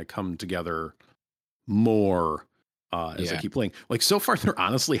that kind of come together more as I keep playing. Like so far, there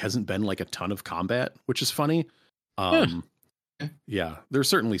honestly hasn't been like a ton of combat, which is funny. Yeah, there's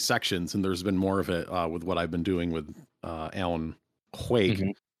certainly sections, and there's been more of it with what I've been doing with Alan Wake.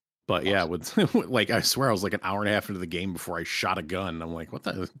 But yeah, with like I swear I was like an hour and a half into the game before I shot a gun. I'm like, what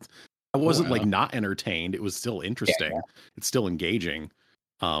the? I wasn't like not entertained. It was still interesting. It's still engaging.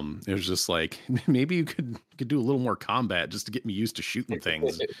 It was just like maybe you could do a little more combat just to get me used to shooting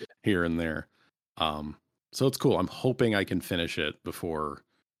things here and there. So it's cool. I'm hoping I can finish it before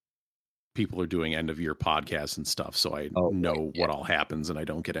people are doing end of year podcasts and stuff, so I know what all happens and I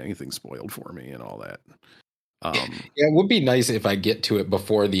don't get anything spoiled for me and all that. Yeah, it would be nice if I get to it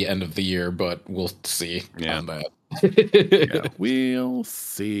before the end of the year, but we'll see on that. Yeah, we'll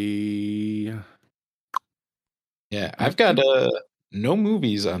see. Yeah, I've got no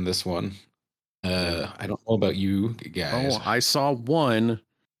movies on this one. I don't know about you guys. Oh, I saw one.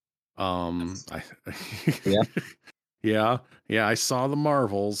 Yeah, I saw the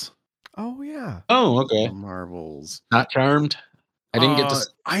Marvels. Oh yeah. Oh, okay. The Marvels. Not Charmed. I didn't get to.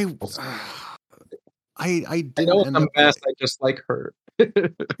 I didn't. I know I'm fast. I just like her.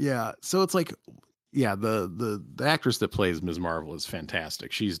 Yeah, so it's like, yeah, the actress that plays Ms. Marvel is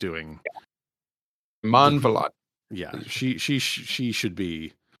fantastic. She's doing Iman Vellani. Yeah, she should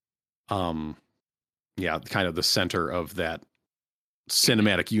be, kind of the center of that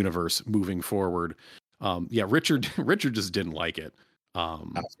cinematic universe moving forward. Richard just didn't like it.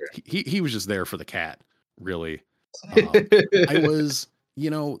 He was just there for the cat, really. I was,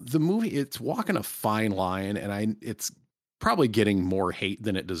 the movie, it's walking a fine line, and it's probably getting more hate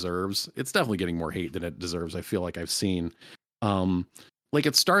than it deserves. It's definitely getting more hate than it deserves. I feel like I've seen, like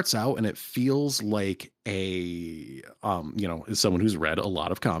it starts out and it feels like a, as someone who's read a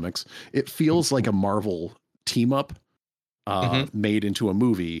lot of comics, it feels like a Marvel team up, made into a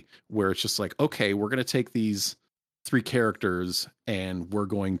movie where it's just like, okay, we're going to take these 3 characters and we're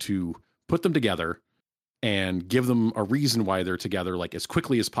going to put them together and give them a reason why they're together, like as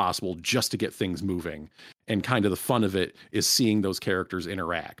quickly as possible, just to get things moving. And kind of the fun of it is seeing those characters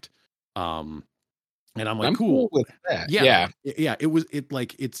interact. And I'm like, cool with that. Yeah.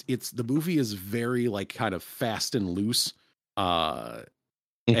 It's the movie is very like kind of fast and loose, as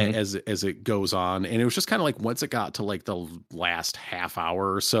it goes on. And it was just kind of like, once it got to like the last half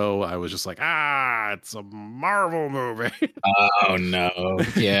hour or so, I was just like, it's a Marvel movie. Oh no.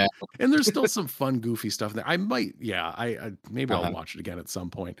 Yeah. And there's still some fun, goofy stuff there. I might, I maybe I'll watch it again at some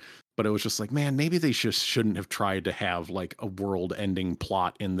point, but it was just like, man, maybe they just shouldn't have tried to have like a world ending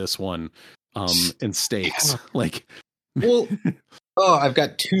plot in this one, and stakes. Like, well, I've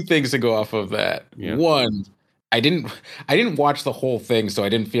got 2 things to go off of that. Yeah. One, I didn't watch the whole thing, so I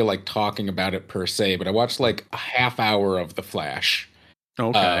didn't feel like talking about it per se, but I watched like a half hour of The Flash.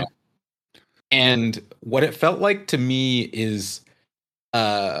 Okay. And what it felt like to me is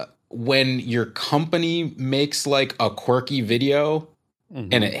when your company makes like a quirky video,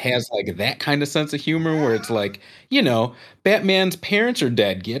 and it has like that kind of sense of humor where it's like, Batman's parents are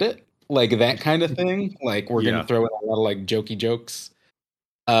dead, get it? Like that kind of thing. Like we're going to throw in a lot of like jokey jokes.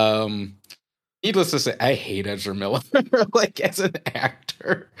 Needless to say, I hate Ezra Miller, like as an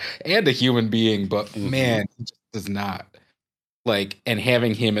actor and a human being, but man, he just does not like. And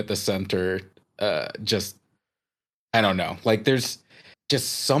having him at the center, just I don't know. Like, there's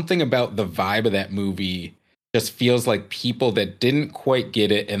just something about the vibe of that movie. Just feels like people that didn't quite get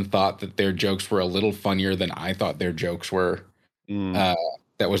it and thought that their jokes were a little funnier than I thought their jokes were.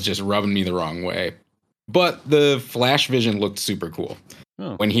 That was just rubbing me the wrong way. But the Flash vision looked super cool.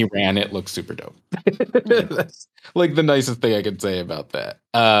 When he ran, it looked super dope. That's like the nicest thing I could say about that.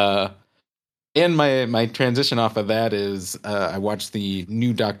 And my transition off of that is I watched the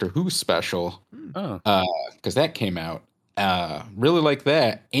new Doctor Who special because that came out. Really like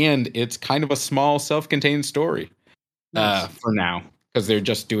that, and it's kind of a small self-contained story for now because they're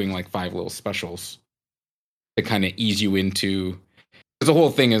just doing like 5 little specials to kind of ease you into. Because the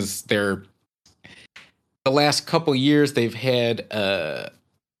whole thing is the last couple years they've had a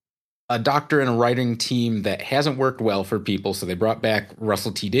doctor and a writing team that hasn't worked well for people, so they brought back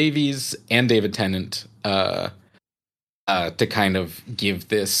Russell T Davies and David Tennant to kind of give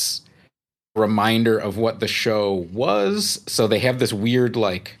this reminder of what the show was. So they have this weird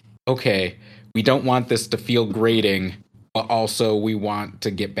like, okay, we don't want this to feel grating, but also we want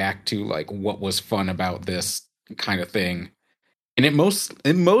to get back to like what was fun about this kind of thing. And it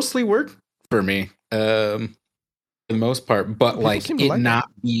mostly worked for me, for the most part. But People like seem to it like not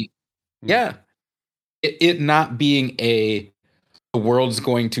be, yeah, it not being the world's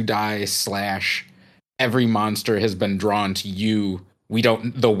going to die / every monster has been drawn to you. We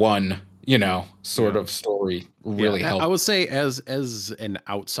don't the one, sort of story really helped. I would say as an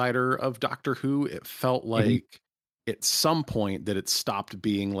outsider of Doctor Who, it felt like at some point that it stopped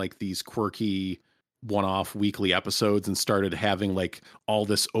being like these quirky one-off weekly episodes and started having like all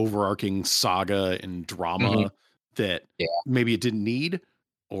this overarching saga and drama that maybe it didn't need,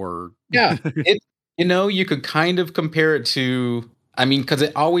 or you could kind of compare it to, I mean, because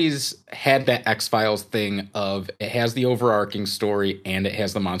it always had that X-Files thing of it has the overarching story and it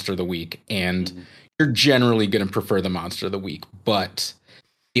has the Monster of the Week, and you're generally going to prefer the Monster of the Week, but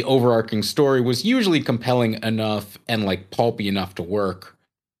the overarching story was usually compelling enough and like pulpy enough to work.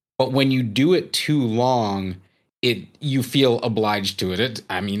 But when you do it too long, you feel obliged to it. It's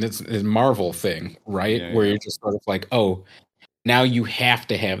a Marvel thing, right? Where you're just sort of like, oh, now you have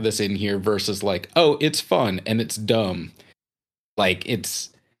to have this in here versus like, oh, it's fun and it's dumb. Like it's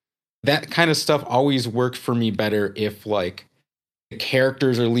that kind of stuff always worked for me better if like the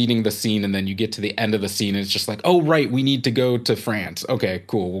characters are leading the scene and then you get to the end of the scene and it's just like, oh, right, we need to go to France. Okay,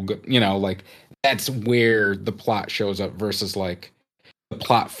 cool. We'll go, like that's where the plot shows up versus like the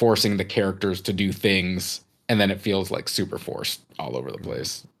plot forcing the characters to do things, and then it feels like super forced all over the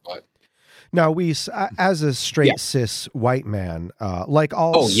place. But now, as a straight cis white man, like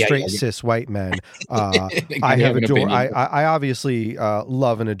all cis white men, I have I obviously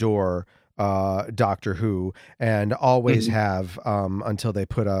love and adore Doctor Who, and always have until they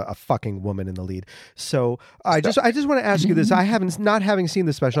put a fucking woman in the lead. So I just want to ask you this. Not having seen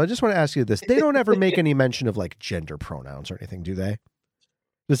the special, I just want to ask you this. They don't ever make any mention of like gender pronouns or anything, do they?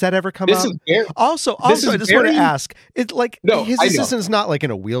 Does that ever come up? Also, I just want to ask, it's like his assistant's not like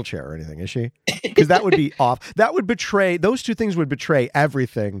in a wheelchair or anything, is she? Because that would be off. That would betray, those two things would betray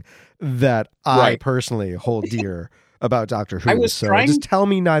everything that I personally hold dear about Doctor Who. Just tell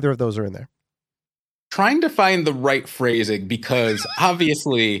me neither of those are in there. Trying to find the right phrasing, because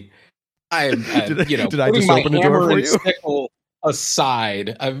obviously I'm, did I just open the door for you?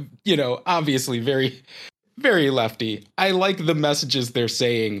 Aside, I'm, obviously very, very lefty. I like the messages they're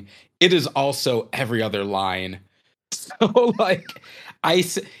saying. It is also every other line. So like I'm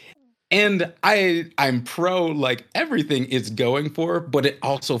pro like everything it's going for, but it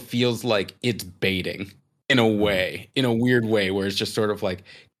also feels like it's baiting in a way, in a weird way, where it's just sort of like,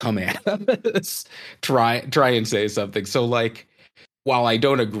 come at us, try and say something. So like, while I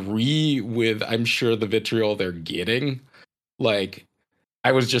don't agree with, I'm sure the vitriol they're getting, like,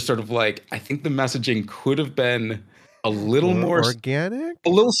 I was just sort of like, I think the messaging could have been a little more organic, a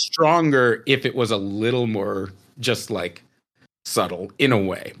little stronger if it was a little more just like subtle in a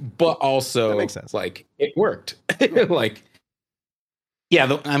way, but also that makes sense. Like it worked. Like, yeah,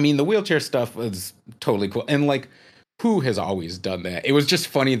 the wheelchair stuff was totally cool. And like, Who has always done that. It was just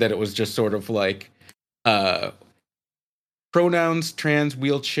funny that it was just sort of like pronouns, trans,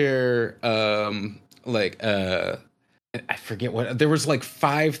 wheelchair, I forget what, there was like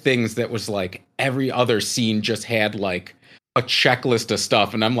 5 things that was like every other scene just had like a checklist of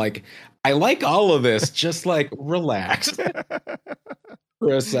stuff. And I'm like, I like all of this, just like relax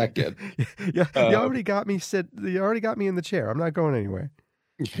for a second. Yeah, you already got me in the chair. I'm not going anywhere.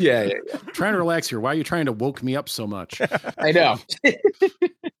 Yeah. I'm trying to relax here. Why are you trying to woke me up so much? I know.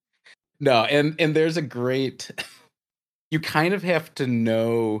 No, and there's a great, you kind of have to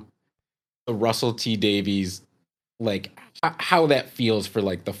know the Russell T Davies, like how that feels for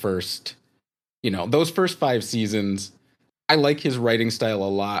like the first, those first 5 seasons. I like his writing style a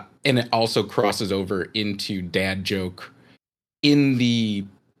lot, and it also crosses over into dad joke in a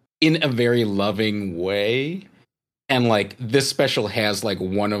very loving way. And like this special has like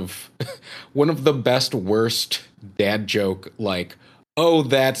one of the best worst dad joke, like, oh,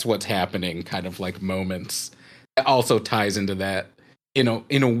 that's what's happening kind of like moments. It also ties into that in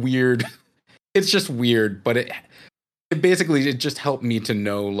a weird, it's just weird, but it basically just helped me to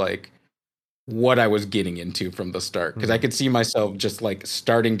know like what I was getting into from the start, because I could see myself just like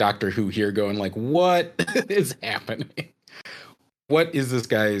starting Doctor Who here going like, what is happening? What is this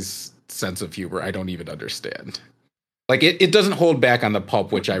guy's sense of humor? I don't even understand. Like it doesn't hold back on the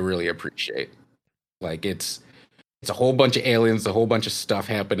pulp, which I really appreciate. Like it's a whole bunch of aliens, a whole bunch of stuff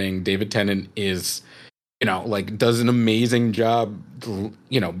happening. David Tennant is, like does an amazing job.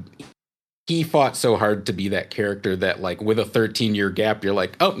 He fought so hard to be that character that like with a 13-year gap, you're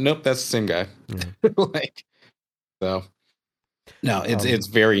like, oh nope, that's the same guy. Like, so No, it's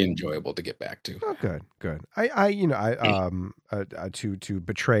very enjoyable to get back to. Oh, good. To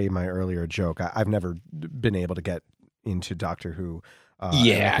betray my earlier joke, I've never been able to get into Doctor Who. And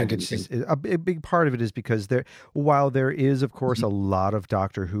I think it's a big part of it is because while there is, of course, a lot of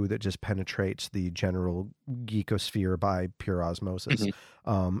Doctor Who that just penetrates the general geekosphere by pure osmosis,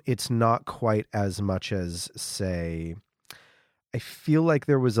 it's not quite as much as, say, I feel like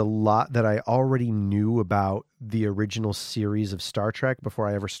there was a lot that I already knew about the original series of Star Trek before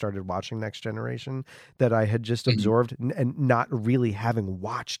I ever started watching Next Generation that I had just absorbed, and not really having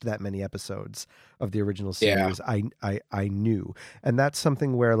watched that many episodes of the original series. I knew. And that's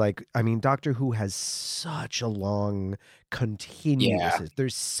something where, like, I mean, Doctor Who has such a long continuous,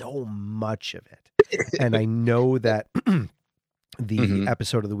 there's so much of it. And I know that the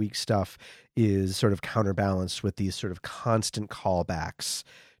episode of the week stuff is sort of counterbalanced with these sort of constant callbacks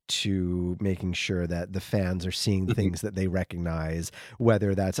to making sure that the fans are seeing things that they recognize,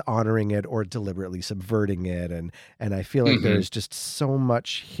 whether that's honoring it or deliberately subverting it. And I feel like there's just so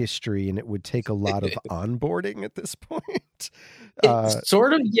much history, and it would take a lot of onboarding at this point. It's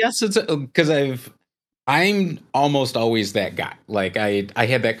sort of, yes, it's because I'm almost always that guy. Like I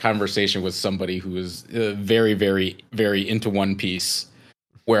had that conversation with somebody who was very, very, very into One Piece,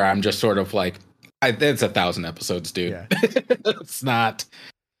 where I'm just sort of like, it's 1,000 episodes, dude. Yeah. It's not.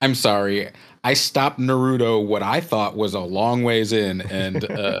 I'm sorry. I stopped Naruto what I thought was a long ways in, and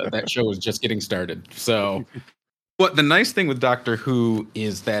that show was just getting started. So, but the nice thing with Doctor Who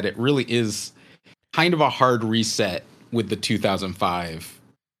is that it really is kind of a hard reset with the 2005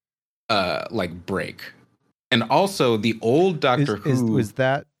 break. And also the old Doctor Who was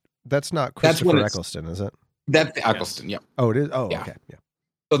that's not Christopher Eccleston, is it? That's Eccleston, yeah. Oh, it is. Oh, yeah. Okay, yeah.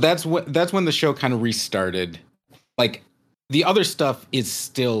 So that's when the show kind of restarted. Like the other stuff is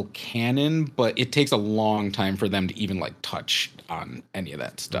still canon, but it takes a long time for them to even like touch on any of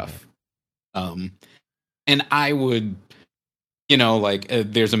that stuff. And I would,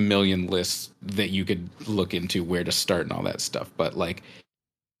 there's a million lists that you could look into where to start and all that stuff, but like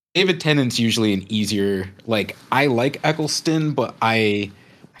David Tennant's usually an easier, like, I like Eccleston, but I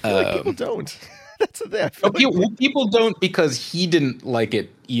feel like people don't. That's the thing. People don't because he didn't like it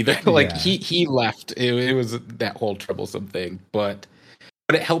either. Like he left. It was that whole troublesome thing, but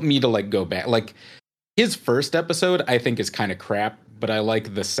it helped me to like go back. Like his first episode, I think is kind of crap, but I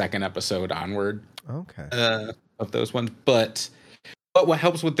like the second episode onward. Okay. Of those ones, but what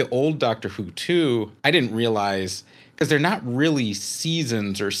helps with the old Doctor Who too, I didn't realize. Because they're not really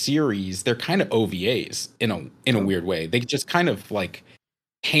seasons or series, they're kind of OVAs in a weird way. They just kind of like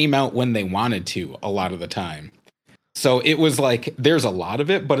came out when they wanted to a lot of the time. So it was like there's a lot of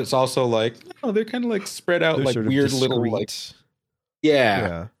it, but it's also like they're kind of like spread out, they're like weird little like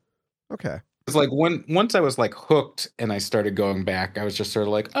yeah. Okay. It's like once I was like hooked and I started going back, I was just sort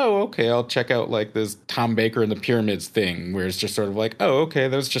of like, oh okay, I'll check out like this Tom Baker and the Pyramids thing, where it's just sort of like, oh okay,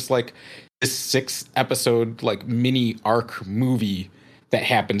 there's just like this 6-episode like mini arc movie that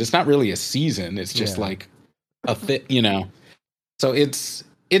happened. It's not really a season. It's just like a So it's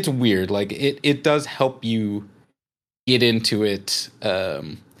weird. Like it does help you get into it.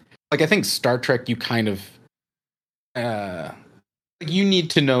 Like I think Star Trek, you kind of you need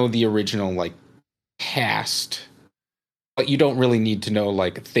to know the original like cast, but you don't really need to know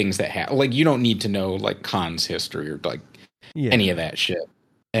like things that happen. Like you don't need to know like Khan's history or like any of that shit.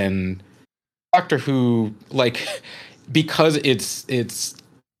 And Doctor Who, like, because it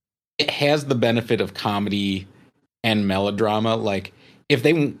has the benefit of comedy and melodrama. Like, if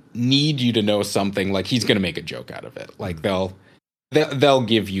they need you to know something, like he's gonna make a joke out of it. Like they'll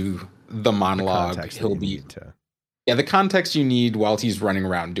give you the monologue. He'll be the context you need while he's running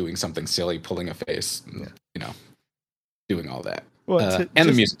around doing something silly, pulling a face, doing all that. Well, and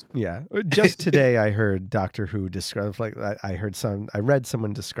the music. Yeah. Just today I heard Doctor Who describe, like I read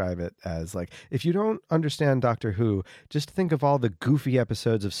someone describe it as like, if you don't understand Doctor Who, just think of all the goofy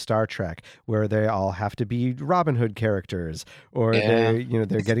episodes of Star Trek where they all have to be Robin Hood characters, or they're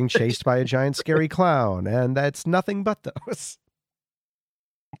getting chased by a giant scary clown, and that's nothing but those.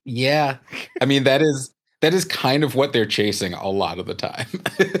 Yeah. I mean, that is kind of what they're chasing a lot of the time.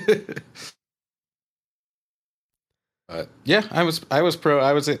 But yeah, I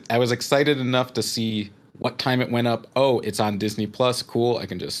was excited enough to see what time it went up. Oh, it's on Disney Plus. Cool. I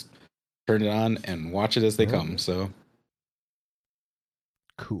can just turn it on and watch it as they come. So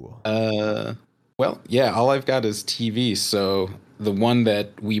cool. Well, yeah, all I've got is TV. So the one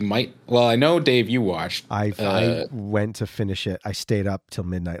that I know, Dave, you watched. I went to finish it. I stayed up till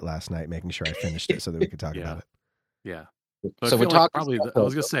midnight last night, making sure I finished it so that we could talk about it. Yeah. So So I we're feel like talking. probably I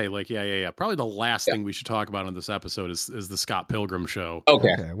was gonna say like yeah. Probably the last thing we should talk about on this episode is the Scott Pilgrim show.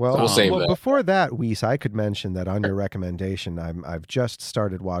 Okay. Well, We'll save that. before that, Weiss, I could mention that on your recommendation, I've just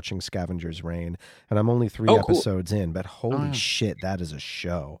started watching Scavenger's Reign, and I'm only 3 cool. episodes in. But holy shit, that is a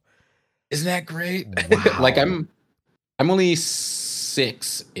show! Isn't that great? Wow. Like I'm only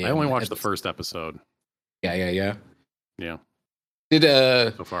 6 in. I only watched the first episode. Yeah. Did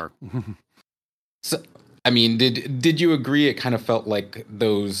so far. So, I mean, did you agree? It kind of felt like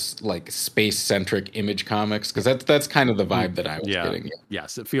those like space centric Image comics, because that's kind of the vibe that I was getting.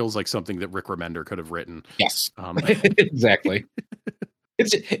 Yes, it feels like something that Rick Remender could have written. Yes, exactly.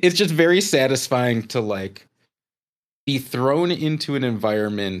 It's just very satisfying to like be thrown into an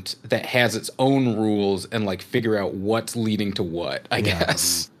environment that has its own rules and like figure out what's leading to what. I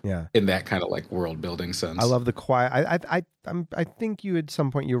guess. Yeah. In that kind of like world building sense. I love the quiet. I think you at some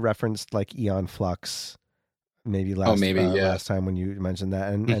point you referenced like Eon Flux. Maybe last time when you mentioned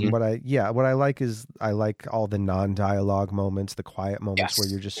that, and what I like is I like all the non-dialogue moments, the quiet moments where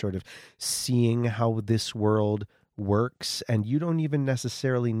you're just sort of seeing how this world works, and you don't even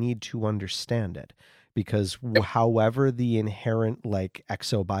necessarily need to understand it, because however the inherent like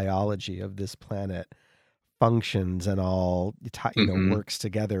exobiology of this planet functions and all works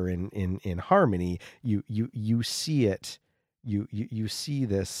together in harmony, you see it, you see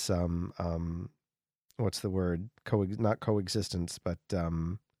this what's the word? Not coexistence, but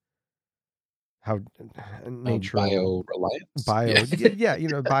how natural bio-reliance.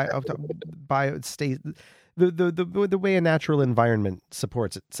 Bio stays the way a natural environment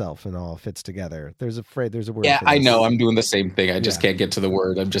supports itself and all fits together. There's a word. Yeah, for this. I know. I'm doing the same thing. I just can't get to the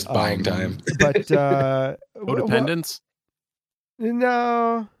word. I'm just buying time. But codependence?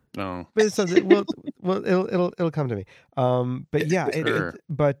 No. No. But it's something. Well, it'll come to me. But yeah, Sure.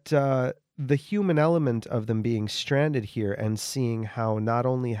 the human element of them being stranded here and seeing how not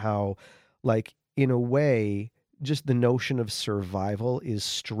only how, like, in a way, just the notion of survival is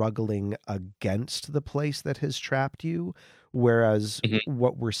struggling against the place that has trapped you. Whereas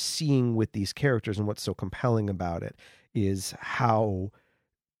what we're seeing with these characters and what's so compelling about it is how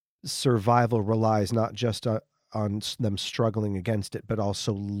survival relies not just on them struggling against it, but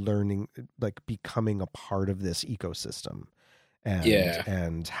also learning, like becoming a part of this ecosystem.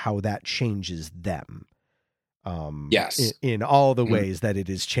 And how that changes them. In all the ways that it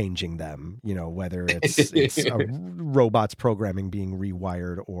is changing them, whether it's robots programming being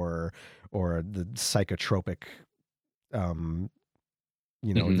rewired or the psychotropic, the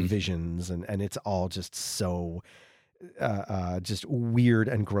visions, and it's all just so just weird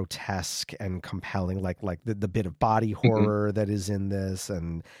and grotesque and compelling, like the bit of body horror that is in this,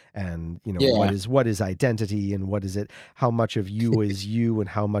 and what is identity, and what is it, how much of you is you and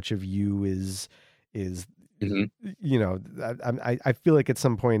how much of you is I feel like at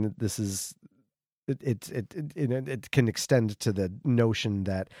some point this is it can extend to the notion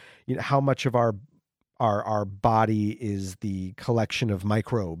that how much of our body is the collection of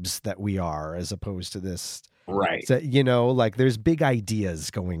microbes that we are, as opposed to this. Right. So, like there's big ideas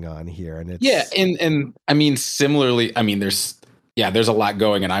going on here, and it's and I mean similarly, I mean there's a lot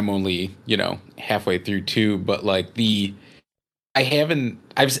going, and I'm only halfway through 2, but like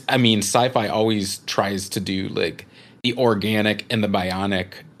sci-fi always tries to do like the organic and the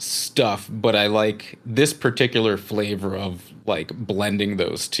bionic stuff, but I like this particular flavor of like blending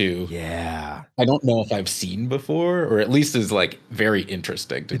those two. Yeah. I don't know if I've seen before, or at least is like very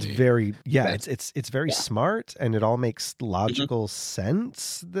interesting to me. It's very smart, and it all makes logical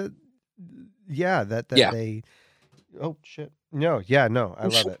sense that they, oh shit. No, I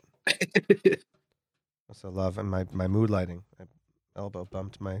love it. Also love, and my mood lighting. I elbow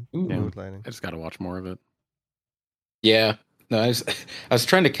bumped my mood lighting. I just got to watch more of it. Yeah, no, I was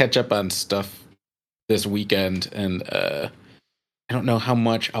trying to catch up on stuff this weekend, and I don't know how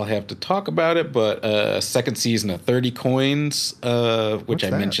much I'll have to talk about it, but second season of 30 Coins, which I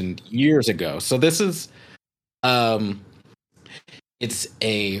mentioned years ago. So this is, it's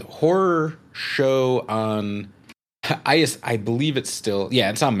a horror show on, I believe it's still,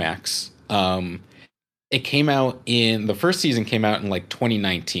 it's on Max. It came out the first season came out in like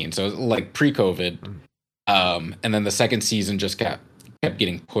 2019, so like pre-COVID. And then the second season just kept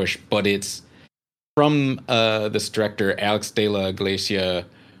getting pushed, but it's from this director, Alex de la Iglesia,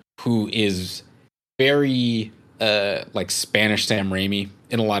 who is very like Spanish Sam Raimi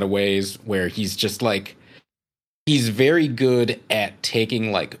in a lot of ways, where he's just like, he's very good at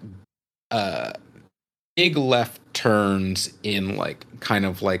taking like big left turns in like kind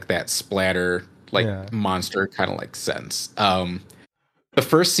of like that splatter, like monster kind of like sense. The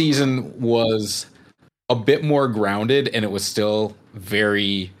first season was a bit more grounded, and it was still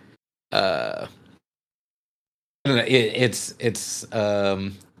very I don't know, it's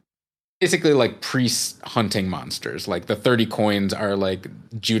basically like priests hunting monsters. Like the 30 coins are like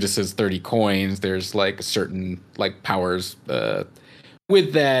Judas's 30 coins. There's like certain like powers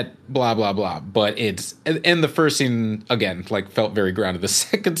with that, blah blah blah. But it's, and the first season again like felt very grounded. The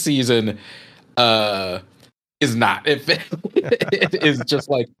second season is not. It is just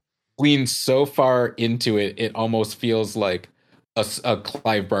like leans so far into it. It almost feels like a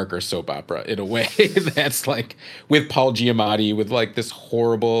Clive Barker soap opera in a way. That's like with Paul Giamatti with like this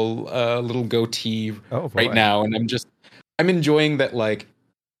horrible little goatee right now. And I'm enjoying that. Like,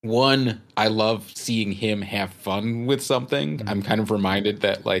 one, I love seeing him have fun with something. Mm-hmm. I'm kind of reminded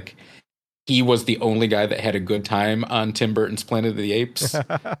that like he was the only guy that had a good time on Tim Burton's Planet of the Apes.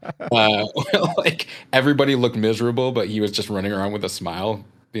 Like everybody looked miserable, but he was just running around with a smile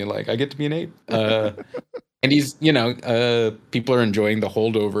being like, I get to be an ape. And he's, people are enjoying the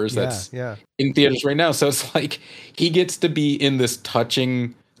Holdovers that's in theaters right now. So it's like he gets to be in this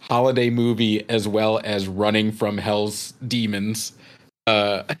touching holiday movie as well as running from hell's demons,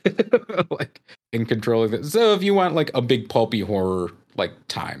 like in control of it. So if you want like a big pulpy horror like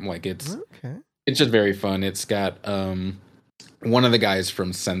time, like it's just very fun. It's got one of the guys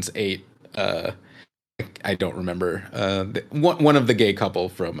from Sense8. I don't remember one of the gay couple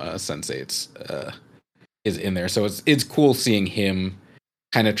from Sense8's is in there, so it's cool seeing him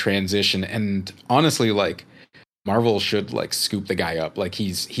kind of transition. And honestly, like Marvel should like scoop the guy up. Like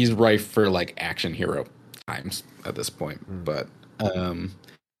he's rife for like action hero times at this point. But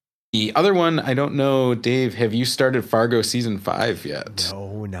the other one, I don't know, Dave, have you started Fargo season 5 yet?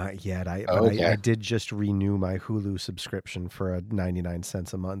 No, not yet. I did just renew my Hulu subscription for 99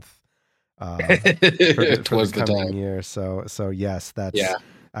 cents a month for the coming year. So yes, that's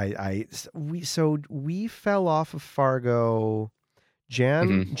we fell off of Fargo.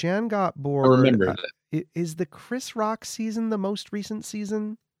 Jan got bored. I remember that. Is the Chris Rock season the most recent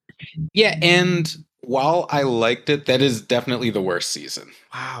season? Yeah, and while I liked it, that is definitely the worst season.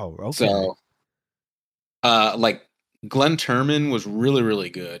 Wow. Okay. So, like Glenn Turman was really, really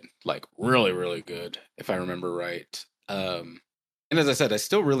good. Like really, really good, if I remember right. And as I said, I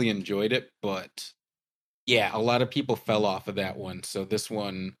still really enjoyed it, but yeah, a lot of people fell off of that one. So this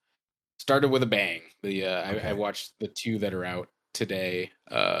one started with a bang. I watched the 2 that are out today.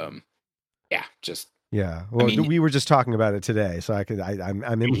 Yeah. Well, we were just talking about it today, so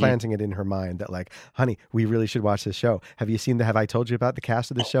I'm implanting it in her mind that like, honey, we really should watch this show. Have you seen have I told you about the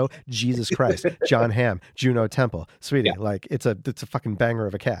cast of the show? Jesus Christ. John Hamm, Juno Temple, sweetie. Yeah. Like it's a fucking banger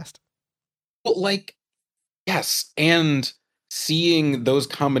of a cast. Well, like, yes. And seeing those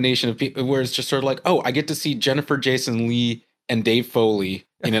combination of people where it's just sort of like, oh, I get to see Jennifer Jason Leigh and Dave Foley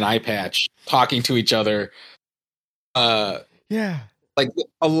in an eye patch talking to each other. Yeah. Like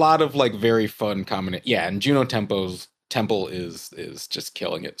a lot of like very fun combination. Yeah, and Juno Temple is just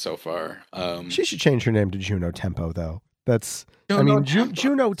killing it so far. She should change her name to Juno Tempo, though.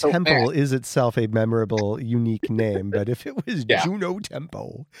 Juno Temple is itself a memorable, unique name, but if it was Juno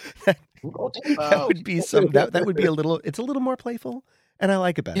Tempo, that would be that would be a little. It's a little more playful, and I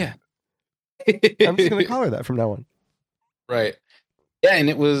like it better. Yeah, I'm just going to call her that from now on. Right. Yeah, and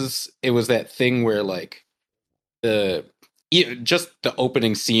it was that thing where like just the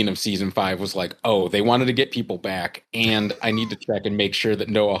opening scene of season 5 was like, oh, they wanted to get people back, and I need to check and make sure that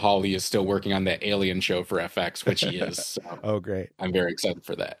Noah Hawley is still working on that Alien show for FX, which he is. So oh, great. I'm very excited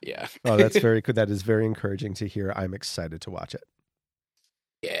for that. Yeah. Oh, that's very good. That is very encouraging to hear. I'm excited to watch it.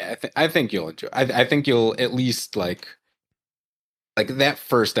 Yeah, I think you'll enjoy. I think you'll at least like that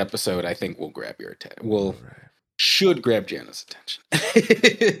first episode. I think will grab your attention. Should grab Jana's attention.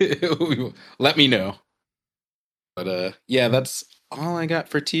 Let me know. But yeah, that's all I got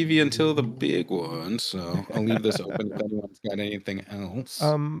for TV until the big one. So I'll leave this open if anyone's got anything else.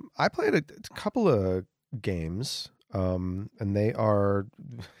 I played a couple of games, and they are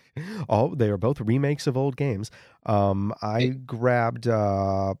both remakes of old games. I grabbed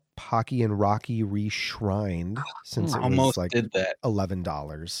Pocky and Rocky Reshrined since it was like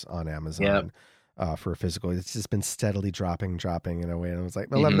 $11 on Amazon for a physical. It's just been steadily dropping in a way, and I was like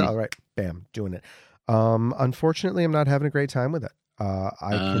 $11, right? Bam, doing it. Unfortunately, I'm not having a great time with it.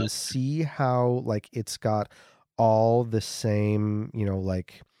 I can see how like it's got all the same,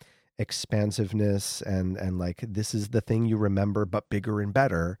 like expansiveness and like this is the thing you remember, but bigger and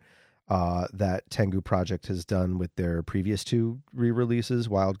better. That Tengu Project has done with their previous 2 re-releases,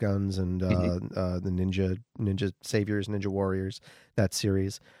 Wild Guns and the Ninja Saviors, Ninja Warriors, that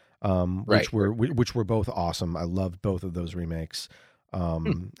series, which were both awesome. I loved both of those remakes.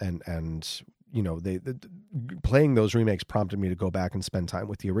 And playing those remakes prompted me to go back and spend time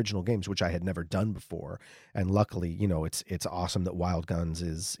with the original games, which I had never done before. And luckily, it's awesome that Wild Guns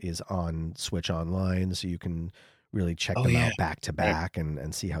is on Switch Online, so you can really check them out back to back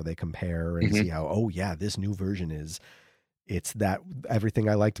and see how they compare and see how, this new version it's that everything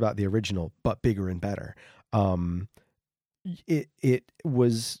I liked about the original, but bigger and better. It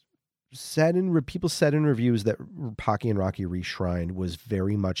was people said in reviews that Pocky and Rocky Reshrined was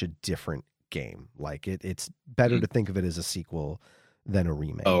very much a different game. Like it's better to think of it as a sequel than a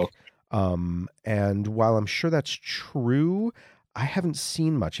remake. And while I'm sure that's true, I haven't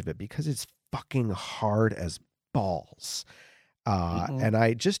seen much of it because it's fucking hard as balls. And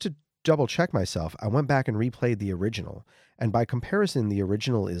I, just to double check myself, I went back and replayed the original. And by comparison, the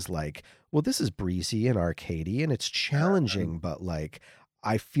original is like, well, this is breezy and arcadey and it's challenging, but like,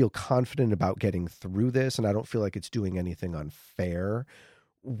 I feel confident about getting through this and I don't feel like it's doing anything unfair.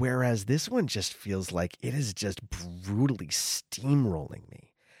 Whereas this one just feels like it is just brutally steamrolling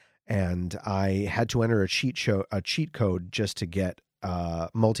me. And I had to enter a cheat code just to get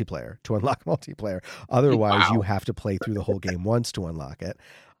multiplayer, to unlock multiplayer. Otherwise, you have to play through the whole game once to unlock it.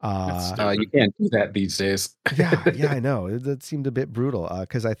 You can't do that these days. yeah, I know. That seemed a bit brutal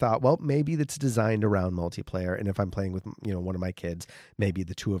because I thought, well, maybe that's designed around multiplayer. And if I'm playing with, one of my kids, maybe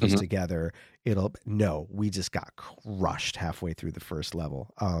the two of us together, no, we just got crushed halfway through the first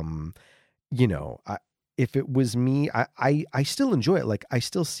level. If it was me, I still enjoy it. Like I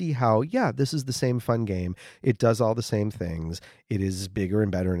still see how, this is the same fun game. It does all the same things. It is bigger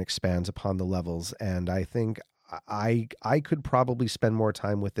and better and expands upon the levels. And I think I could probably spend more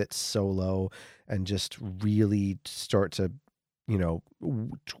time with it solo and just really start to,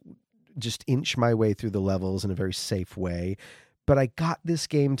 just inch my way through the levels in a very safe way. But I got this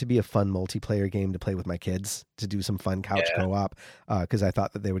game to be a fun multiplayer game to play with my kids, to do some fun couch co-op, because I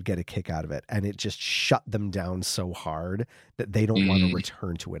thought that they would get a kick out of it. And it just shut them down so hard that they don't want to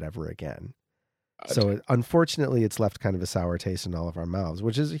return to it ever again. So unfortunately, it's left kind of a sour taste in all of our mouths,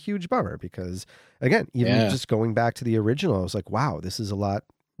 which is a huge bummer because, again, even just going back to the original, I was like, wow, this is a lot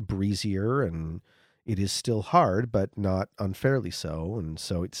breezier and it is still hard, but not unfairly so. And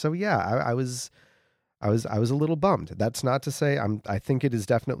so I was a little bummed. That's not to say I think it is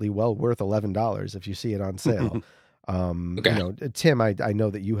definitely well worth $11 if you see it on sale. Tim, I know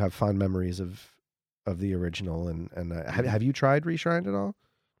that you have fond memories of the original, and have you tried Reshrined at all?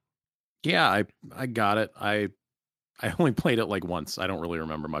 Yeah, I got it. I only played it like once. I don't really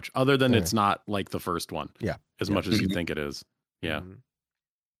remember much, other than it's not like the first one. Yeah, as much as you think it is. Yeah.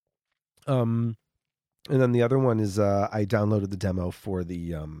 And then the other one is I downloaded the demo for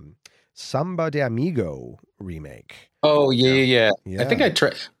the Samba de Amigo remake. Oh yeah. I think I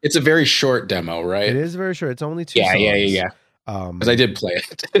tried. It's a very short demo, right? It is very short. It's only 2 songs. Yeah. Because I did play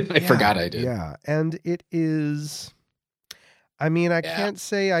it. I forgot I did. Yeah, and it is. I mean, I can't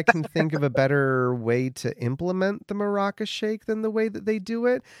say I can think of a better way to implement the maraca shake than the way that they do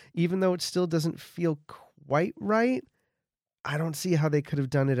it, even though it still doesn't feel quite right. I don't see how they could have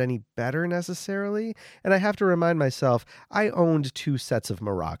done it any better necessarily. And I have to remind myself, I owned 2 sets of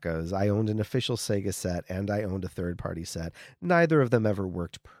maracas. I owned an official Sega set and I owned a third-party set. Neither of them ever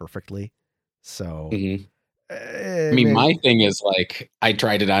worked perfectly. So, my thing is like, I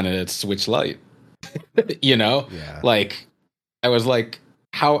tried it on a Switch Lite, like I was like,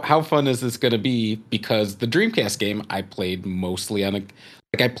 how fun is this going to be? Because the Dreamcast game I played mostly on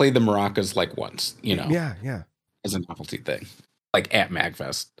I played the maracas like once, Yeah. As a novelty thing, like at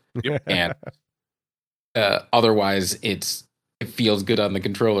MagFest. And otherwise it feels good on the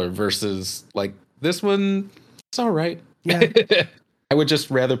controller versus like this one, it's all right. Yeah. I would just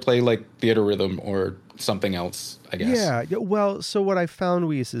rather play like Theater Rhythm or something else, I guess. Yeah. Well, so what I found,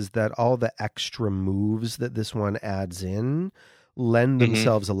 Weiss, is that all the extra moves that this one adds in lend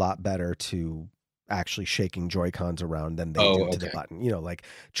themselves a lot better to actually shaking Joy-Cons around than they do to the button. Like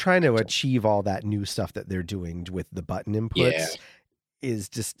trying to achieve all that new stuff that they're doing with the button inputs is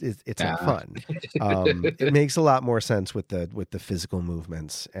just it's not fun. It makes a lot more sense with the physical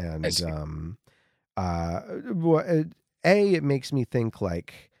movements, and it makes me think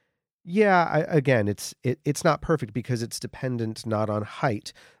like, again, it's not perfect because it's dependent not on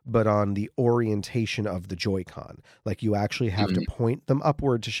height, but on the orientation of the Joy-Con. Like you actually have to point them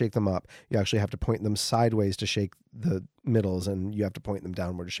upward to shake them up. You actually have to point them sideways to shake the middles, and you have to point them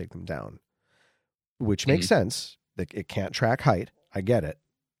downward to shake them down, which makes sense. It can't track height. I get it.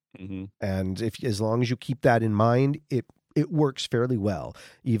 And as long as you keep that in mind, it works fairly well,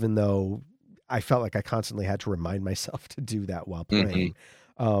 even though I felt like I constantly had to remind myself to do that while playing.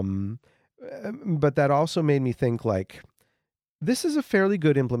 But that also made me think like, this is a fairly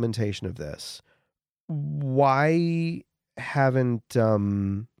good implementation of this. Why haven't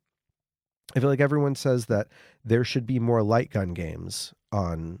I feel like everyone says that there should be more light gun games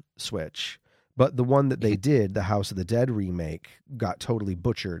on Switch, but the one that they did, the House of the Dead remake, got totally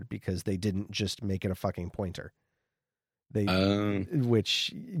butchered because they didn't just make it a fucking pointer.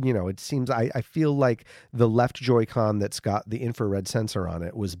 Which, you know, it seems, I feel like the left Joy-Con that's got the infrared sensor on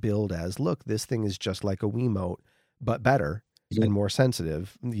it was billed as, look, this thing is just like a Wiimote, but better and more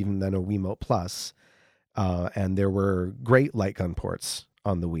sensitive even than a Wiimote Plus. And there were great light gun ports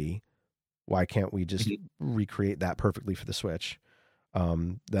on the Wii. Why can't we just recreate that perfectly for the Switch?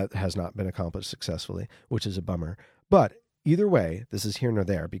 That has not been accomplished successfully, which is a bummer. But either way, this is here nor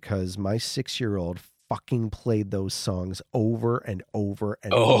there because my 6-year-old fucking played those songs over and over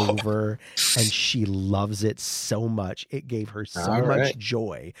and over, and she loves it so much. It gave her so much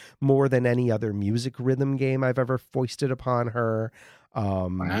joy, more than any other music rhythm game I've ever foisted upon her.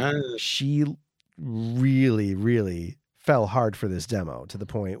 She really, really fell hard for this demo to the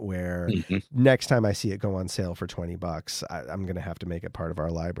point where next time I see it go on sale for $20, I'm going to have to make it part of our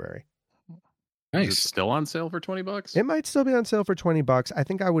library. Nice. Is it still on sale for $20? It might still be on sale for $20. I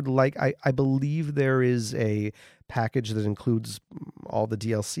think I would like, I believe there is a package that includes all the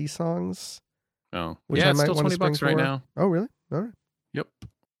DLC songs. Oh, yeah, it's still $20 right now. Oh, really? All right. Yep.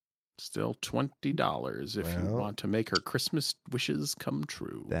 Still $20 if you want to make her Christmas wishes come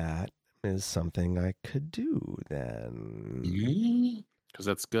true. That is something I could do then. Because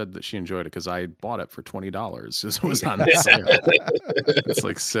that's good that she enjoyed it, because I bought it for $20 as it was on sale. It's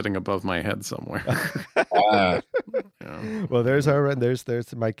like sitting above my head somewhere. Well, there's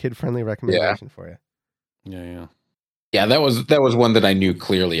my kid-friendly recommendation for you. Yeah, that was one that I knew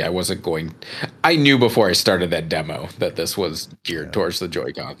clearly I wasn't going. I knew before I started that demo that this was geared towards the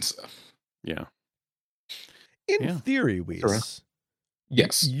Joy-Cons. Yeah. In theory, Weiss,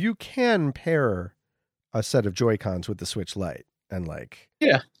 yes, you can pair a set of Joy-Cons with the Switch Lite. And like,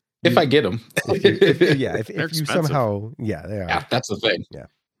 if I get them, if you somehow, they are. Yeah, that's the thing. Yeah,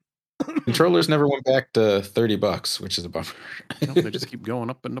 controllers never went back to $30, which is a bummer. No, they just keep going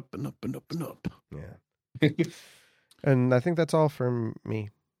up and up and up and up and up. Yeah, and I think that's all from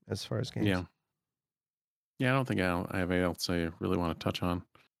me as far as games. Yeah, I don't think I have anything else I really want to touch on.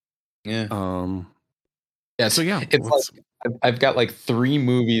 Yeah. So it's like I've got like 3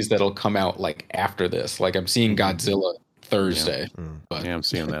 movies that'll come out like after this. Like I'm seeing Godzilla Thursday. But I'm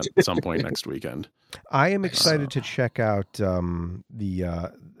seeing that at some point next weekend. I am excited to check out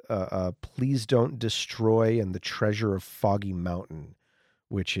the Please Don't Destroy and the Treasure of Foggy Mountain,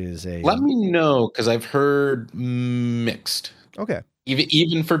 which is a... Let me know, because I've heard mixed. Okay.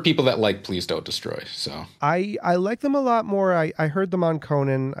 Even for people that like Please Don't Destroy. So I like them a lot more. I heard them on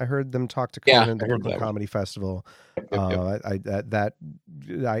Conan. I heard them talk to Conan at the Brooklyn Comedy Festival. Yep.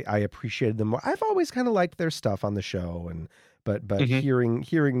 I appreciated them more. I've always kind of liked their stuff on the show, but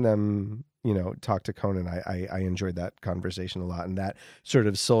hearing them, talk to Conan, I enjoyed that conversation a lot, and that sort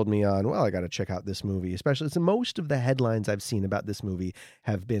of sold me on, well, I got to check out this movie. Especially, so most of the headlines I've seen about this movie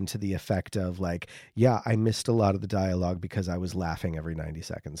have been to the effect of like, yeah, I missed a lot of the dialogue because I was laughing every 90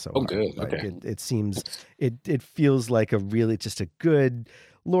 seconds. So good. Like, okay. It seems, it feels like a really just a good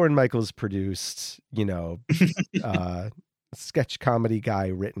Lorne Michaels produced, sketch comedy guy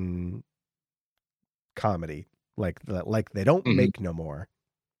written comedy, like they don't make no more.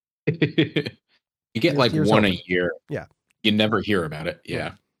 You get like one a year. Yeah. You never hear about it.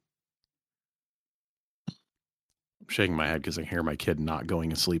 Yeah. I'm shaking my head because I hear my kid not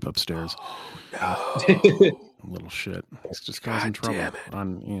going to sleep upstairs. Oh, no. Little shit. He's just causing trouble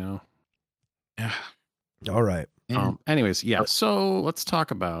Yeah. All right. Anyways, so let's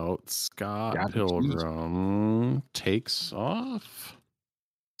talk about Scott Pilgrim Takes Off.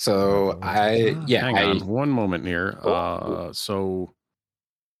 So hang on one moment here. So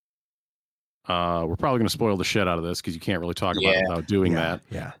we're probably going to spoil the shit out of this because you can't really talk about it without doing that.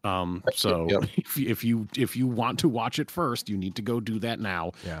 Yeah. So if you want to watch it first, you need to go do that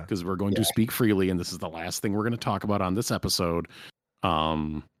now. Yeah. Because we're going to speak freely, and this is the last thing we're going to talk about on this episode.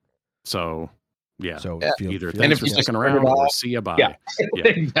 So either thanks for sticking around or see you bye. Yeah.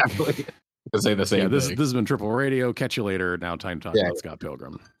 Exactly. To say the same. This has been Triple Radio. Catch you later. Now time to talk about Scott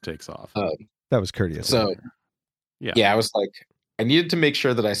Pilgrim Takes Off. That was courteous. So I was like, I needed to make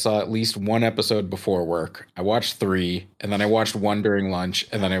sure that I saw at least one episode before work. I watched 3, and then I watched 1 during lunch,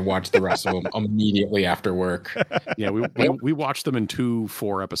 and then I watched the rest of them immediately after work. Yeah, we watched them in 2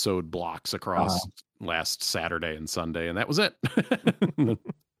 4-episode blocks across last Saturday and Sunday, and that was it.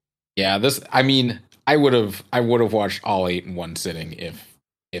 Yeah, I would have watched all 8 in one sitting if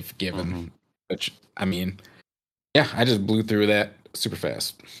given. Which Yeah, I just blew through that super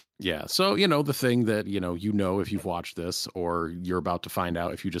fast. Yeah. So, the thing that, if you've watched this or you're about to find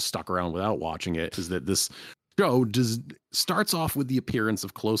out if you just stuck around without watching it is that this show starts off with the appearance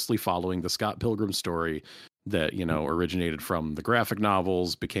of closely following the Scott Pilgrim story that, originated from the graphic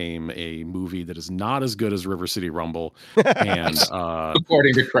novels, became a movie that is not as good as River City Rumble. And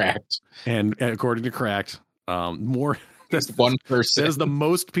according to Cracked. And according to Cracked, more... That's one person. That is the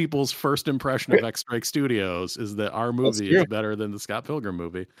most people's first impression of X-Strike Studios is that our movie is better than the Scott Pilgrim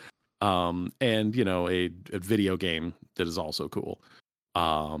movie. And, a video game that is also cool.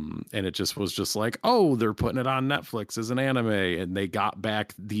 And it just was just like, oh, they're putting it on Netflix as an anime, and they got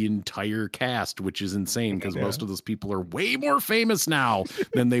back the entire cast, which is insane because most of those people are way more famous now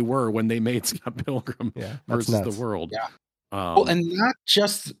than they were when they made Scott Pilgrim versus the World. Yeah. Well, and not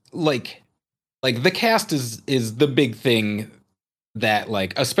just like the cast is the big thing that,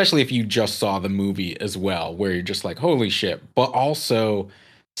 like, especially if you just saw the movie as well, where you're just like, holy shit. But also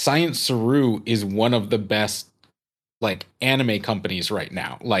Science Saru is one of the best like anime companies right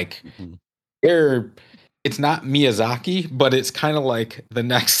now. Like it's not Miyazaki, but it's kind of like the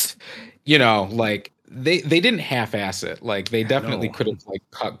next, like they didn't half-ass it. Like they definitely could have like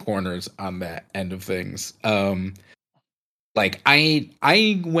cut corners on that end of things. Like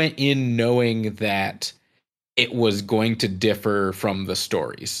I went in knowing that it was going to differ from the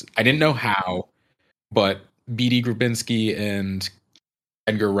stories. I didn't know how, but B.D. Grabinski and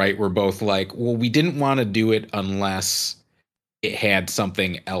Edgar Wright were both like, well, we didn't want to do it unless it had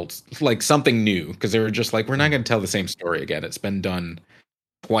something else, like something new, because they were just like, we're not going to tell the same story again. It's been done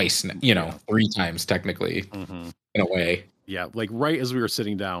twice, 3 times technically, in a way. Yeah, like right as we were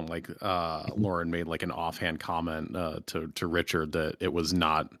sitting down, like Lauren made like an offhand comment to Richard that it was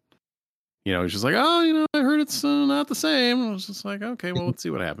not, he's just like, oh, I heard it's not the same. I was just like, okay, well, let's see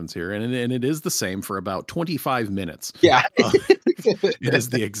what happens here. And it is the same for about 25 minutes. Yeah. It is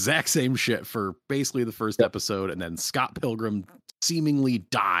the exact same shit for basically the first episode. And then Scott Pilgrim seemingly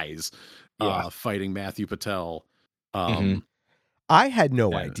dies fighting Matthew Patel. I had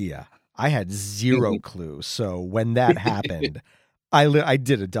no idea. I had zero clue. So when that happened, I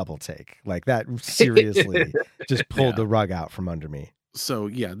did a double take. Like that seriously just pulled the rug out from under me. So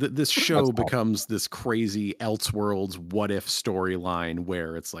yeah, this show becomes this crazy Elseworlds what if storyline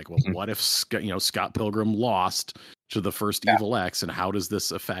where it's like, well, what if Scott Pilgrim lost to the first Evil X, and how does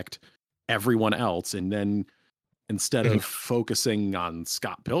this affect everyone else? And then instead of focusing on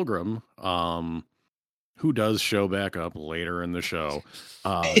Scott Pilgrim, who does show back up later in the show,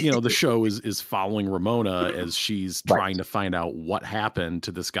 the show is following Ramona as she's trying to find out what happened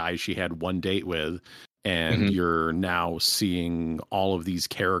to this guy she had one date with. And you're now seeing all of these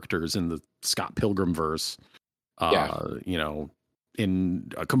characters in the Scott Pilgrim verse, in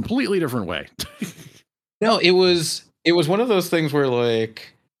a completely different way. No, it was one of those things where,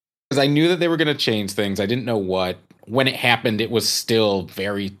 like, because I knew that they were going to change things. I didn't know what. When it happened, it was still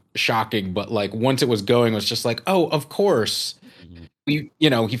very shocking. But like once it was going, it was just like, oh, of course. He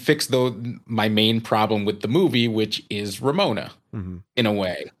fixed my main problem with the movie, which is Ramona, in a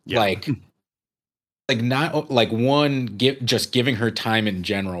way. Yeah. Like not like just giving her time in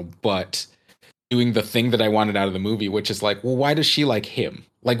general, but doing the thing that I wanted out of the movie, which is like, well, why does she like him?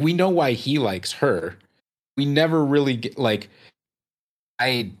 Like, we know why he likes her. We never really get like,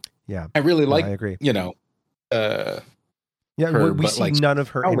 I really like, I agree. Her, we see like, none of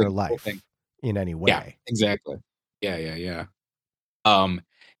her inner life in any way. Yeah, exactly. Yeah. And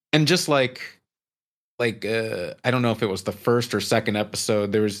just like, I don't know if it was the first or second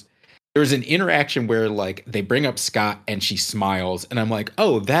episode, there was an interaction where like they bring up Scott and she smiles, and I'm like,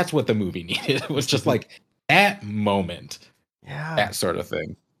 oh, that's what the movie needed. It was just like that moment, that sort of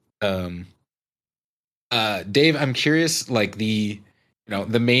thing. Dave, I'm curious, like the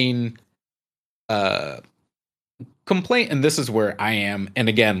main complaint, and this is where I am, and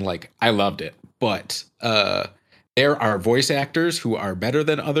again, like I loved it, but there are voice actors who are better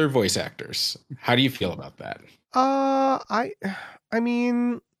than other voice actors. How do you feel about that? I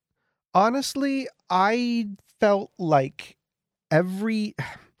mean, honestly, I felt like I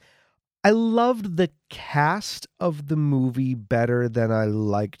loved the cast of the movie better than I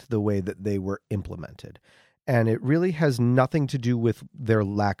liked the way that they were implemented. And it really has nothing to do with their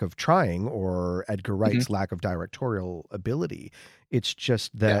lack of trying or Edgar Wright's lack of directorial ability. It's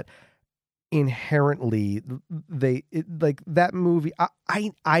just that inherently like that movie,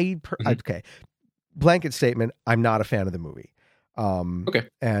 okay, blanket statement, I'm not a fan of the movie. Okay.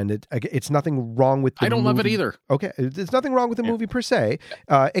 And it's nothing wrong with the I don't love it movie. either. Okay, there's nothing wrong with the movie per se,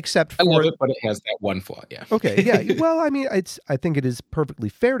 except I for love it, but it has that one flaw. Yeah. Okay, yeah. Well, I mean, I think it is perfectly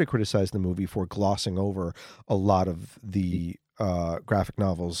fair to criticize the movie for glossing over a lot of the graphic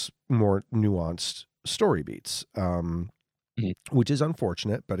novel's more nuanced story beats, which is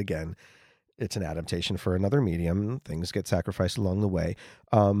unfortunate. But again, it's an adaptation for another medium. Things get sacrificed along the way.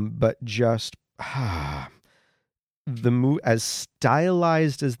 But just as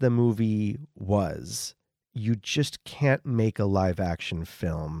stylized as the movie was, you just can't make a live action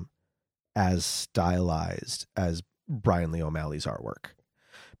film as stylized as Brian Lee O'Malley's artwork,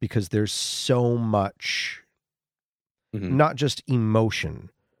 because there's so much, not just emotion,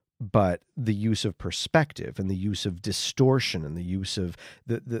 but the use of perspective and the use of distortion and the use of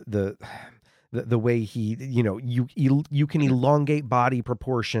the way he, you can elongate body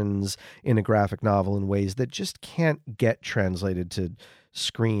proportions in a graphic novel in ways that just can't get translated to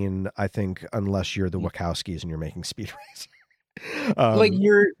screen, I think, unless you're the Wachowskis and you're making Speed Racer. Like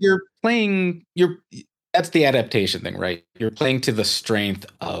you're playing, that's the adaptation thing, right? You're playing to the strength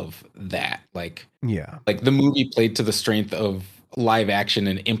of that. Like the movie played to the strength of live action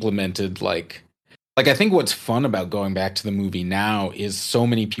and implemented like I think what's fun about going back to the movie now is so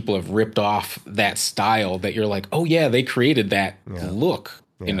many people have ripped off that style that you're like, oh yeah, they created that look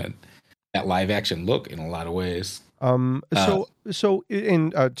that live action look in a lot of ways. So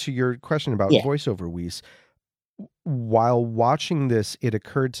to your question about voiceover, Weiss, while watching this, it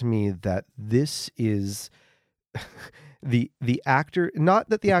occurred to me that this is the actor, not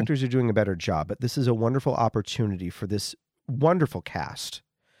that the actors are doing a better job, but this is a wonderful opportunity for this wonderful cast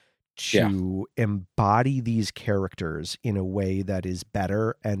to embody these characters in a way that is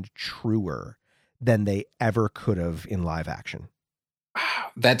better and truer than they ever could have in live action.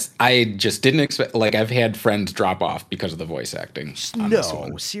 I just didn't expect, like, I've had friends drop off because of the voice acting.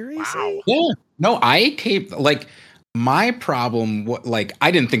 No, seriously? Wow. Yeah. No, my problem, I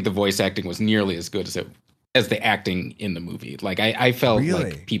didn't think the voice acting was nearly as good as the acting in the movie. Like, I felt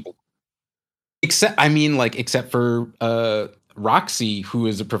like people, except for Roxy, who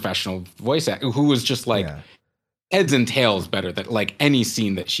is a professional voice actor, who was just like heads and tails better than like any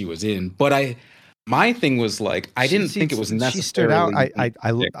scene that she was in. But my thing was like, I didn't think it was necessarily. She stood out.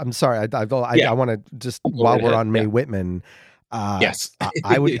 I'm sorry. I want to just, while we're on Mae Whitman, yes,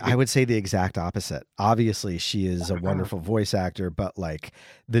 I would say the exact opposite. Obviously, she is a wonderful voice actor, but like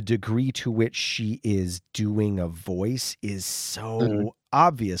the degree to which she is doing a voice is so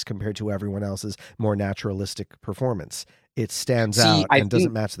obvious compared to everyone else's more naturalistic performance. It stands out and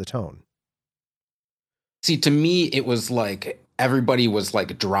doesn't match the tone. See, to me, it was like everybody was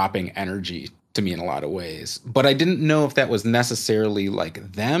like dropping energy to me in a lot of ways, but I didn't know if that was necessarily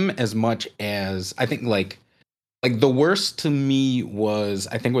like them as much as I think like the worst to me was,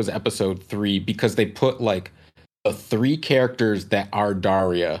 I think it was episode 3, because they put like the 3 characters that are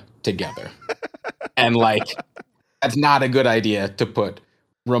Daria together. And like, that's not a good idea to put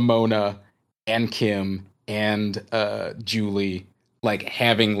Ramona and Kim and Julie like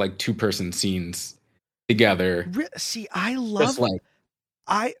having like 2-person scenes together. See, I love like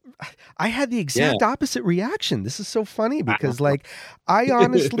I had the exact opposite reaction. This is so funny because like I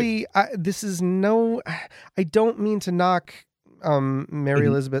honestly this is I don't mean to knock Mary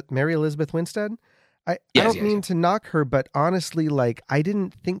Elizabeth Winstead. I don't mean to knock her, but honestly, like I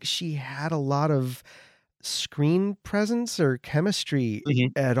didn't think she had a lot of screen presence or chemistry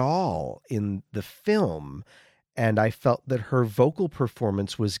at all in the film, and I felt that her vocal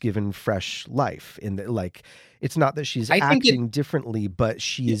performance was given fresh life in the, like it's not that she's acting differently, but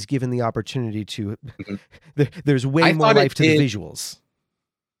she is given the opportunity to there's way more life to the visuals.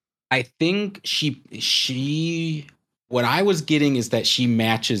 I think she what I was getting is that she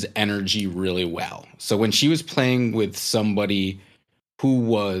matches energy really well. So when she was playing with somebody who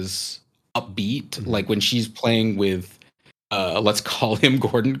was upbeat, like when she's playing with let's call him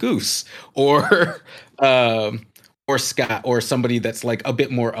Gordon Goose or Scott or somebody that's like a bit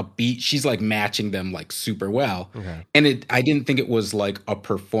more upbeat, she's like matching them like super well. And I didn't think it was like a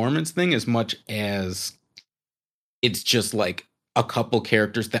performance thing as much as it's just like a couple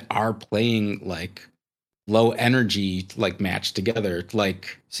characters that are playing like low energy, like matched together.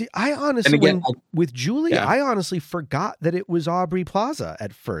 Like, see, I honestly, with Julie, I honestly forgot that it was Aubrey Plaza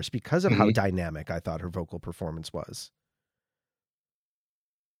at first because of how dynamic I thought her vocal performance was.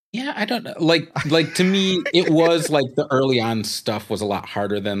 Yeah, I don't know. Like to me, it was like the early on stuff was a lot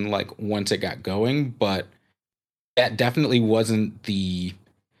harder than like once it got going, but that definitely wasn't the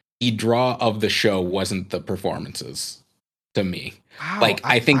draw of the show. Wasn't the performances to me? Wow, like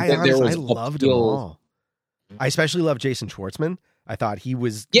I think that there was I loved them all. I especially love Jason Schwartzman. I thought he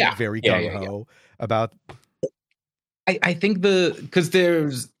was very gung-ho about. I think because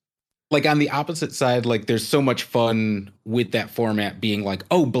there's like on the opposite side, like there's so much fun with that format being like,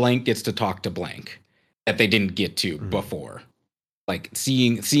 oh, blank gets to talk to blank that they didn't get to before. Like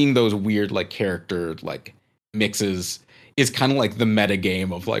seeing those weird like character like mixes is kind of like the meta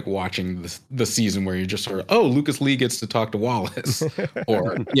game of like watching the season where you're just sort of, oh, Lucas Lee gets to talk to Wallace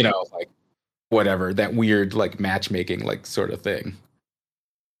or, like whatever, that weird like matchmaking like sort of thing.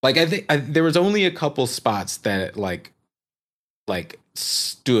 Like I think there was only a couple spots that like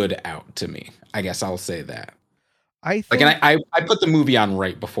stood out to me. I guess I'll say that. I think, like, and I put the movie on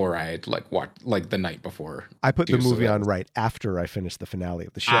right before I had like watched, like the night before. I put the movie on right after I finished the finale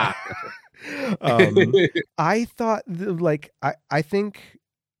of the show. I thought I think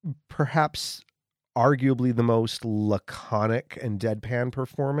perhaps arguably the most laconic and deadpan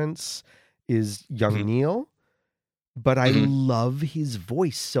performance is young Neil. But I love his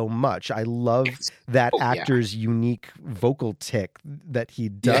voice so much. I love that actor's unique vocal tick that he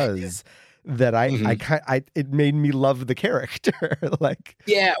does. That it made me love the character. Like,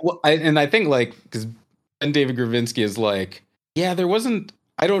 well, I think like because Ben David Gravinsky is like, there wasn't.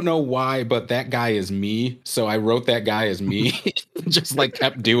 I don't know why, but that guy is me. So I wrote that guy as me. Just like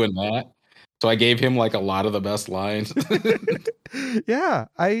kept doing that. So I gave him like a lot of the best lines.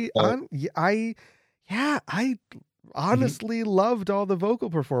 I honestly loved all the vocal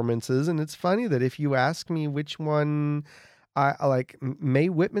performances, and it's funny that if you ask me which one I like, Mae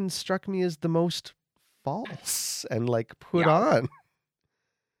Whitman struck me as the most false and like put on.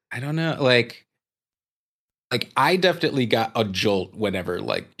 I don't know, like I definitely got a jolt whenever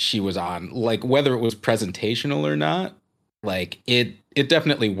like she was on, like whether it was presentational or not, like it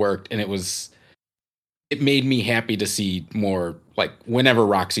definitely worked, and it made me happy to see more. Like whenever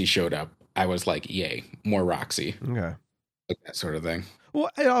Roxy showed up, I was like, yay, more Roxy. Okay. Like that sort of thing. Well,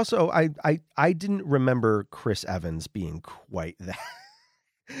 I also, I didn't remember Chris Evans being quite that,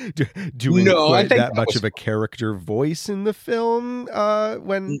 doing that much of a character voice in the film. But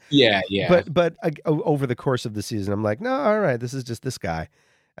over the course of the season, I'm like, no, all right, this is just this guy.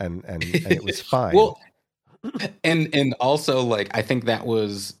 And it was fine. Well, and also like, I think it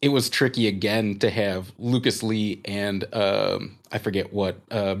was tricky again to have Lucas Lee and I forget what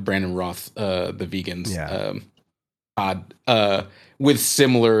Brandon Roth, the vegans, with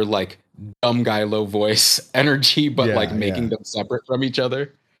similar like dumb guy low voice energy, but like making them separate from each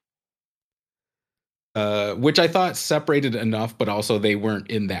other, which I thought separated enough, but also they weren't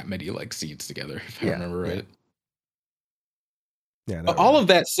in that many like scenes together, if I remember right. All of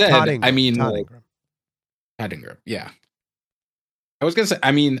that said, Todd Ingram. I was gonna say,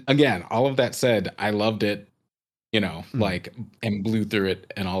 I mean, again, all of that said, I loved it, like, and blew through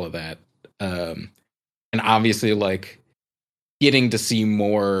it and all of that. And obviously, like, getting to see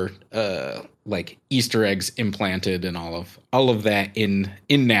more, like, Easter eggs implanted and all of that in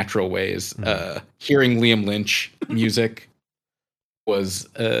natural ways. Hearing Liam Lynch music was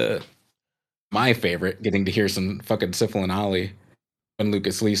my favorite. Getting to hear some fucking Syphil and Ollie when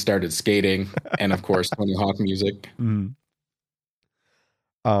Lucas Lee started skating, and of course Tony Hawk music.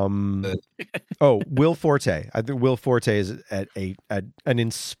 Will Forte. I think Will Forte is an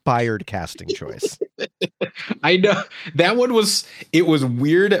inspired casting choice. I know that one it was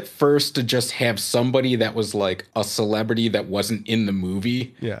weird at first to just have somebody that was like a celebrity that wasn't in the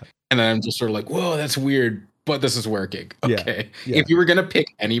movie. Yeah. And then I'm just sort of like, whoa, that's weird, but this is working. Okay. Yeah. If you were gonna pick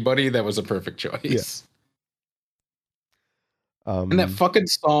anybody, that was a perfect choice. And that fucking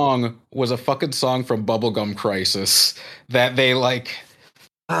song was a fucking song from Bubblegum Crisis that they like.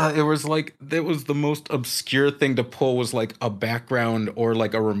 It was the most obscure thing to pull, was like a background or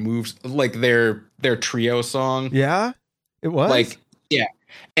like a removed, like their trio song. Yeah, it was like,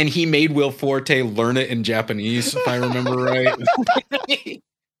 and he made Will Forte learn it in Japanese, if I remember right.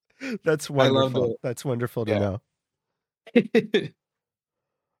 That's wonderful. That's wonderful to know.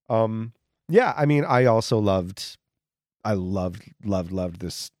 I mean, I also loved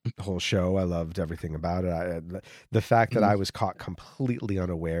this whole show. I loved everything about it. The fact that I was caught completely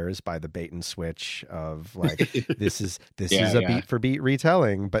unawares by the bait and switch of like, this is a beat for beat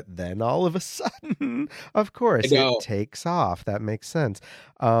retelling, but then all of a sudden, of course, it takes off. That makes sense.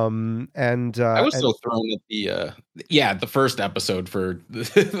 I was so thrown at the first episode for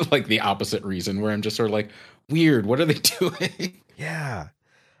like the opposite reason, where I'm just sort of like, weird, what are they doing?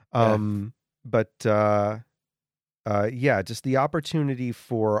 Just the opportunity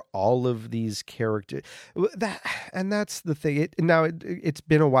for all of these characters. That's the thing. It's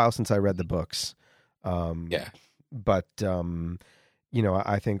been a while since I read the books. But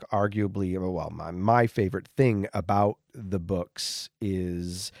I think arguably, well, my favorite thing about the books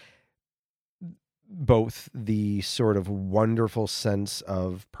is both the sort of wonderful sense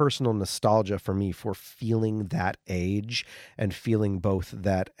of personal nostalgia for me for feeling that age and feeling both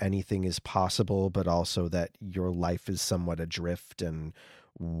that anything is possible, but also that your life is somewhat adrift and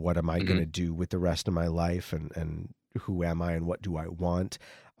what am I going to do with the rest of my life and who am I and what do I want?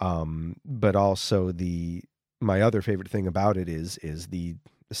 But also my other favorite thing about it is the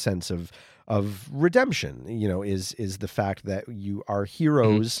sense of redemption, is the fact that you are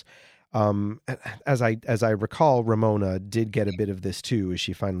heroes. As I recall, Ramona did get a bit of this too, as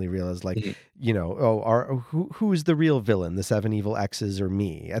she finally realized, who's the real villain, the 7 evil X's or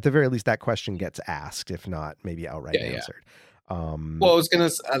me? At the very least, that question gets asked, if not maybe outright answered. Well, I was gonna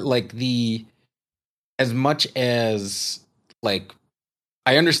as much as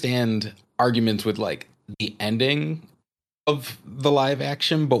I understand arguments with the ending of the live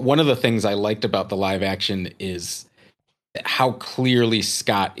action, but one of the things I liked about the live action is how clearly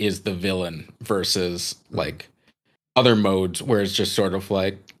Scott is the villain versus other modes where it's just sort of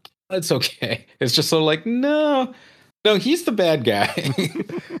it's okay. It's just sort of no, he's the bad guy.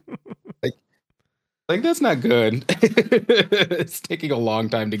 That's not good. It's taking a long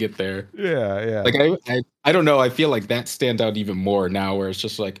time to get there. Yeah. I don't know. I feel like that stands out even more now, where it's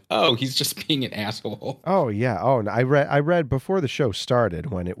just oh, he's just being an asshole. Oh yeah. Oh, and I read before the show started,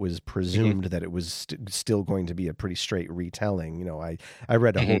 when it was presumed that it was still going to be a pretty straight retelling. I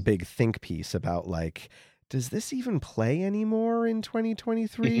read a whole big think piece about does this even play anymore in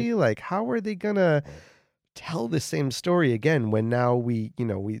 2023? How are they gonna tell the same story again when now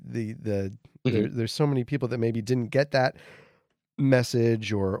there's so many people that maybe didn't get that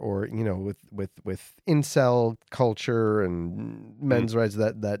message or with incel culture and men's rights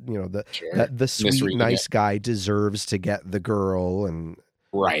that the sweet nice guy deserves to get the girl and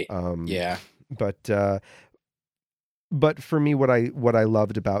right. But for me, what I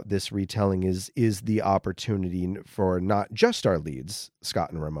loved about this retelling is the opportunity for not just our leads,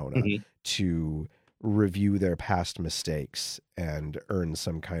 Scott and Ramona, to review their past mistakes and earn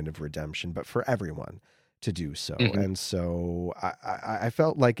some kind of redemption, but for everyone to do so. And so I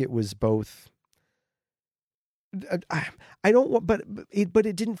felt like it was both. I don't want, but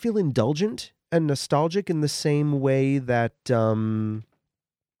it didn't feel indulgent and nostalgic in the same way that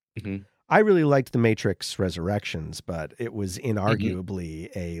I really liked The Matrix Resurrections, but it was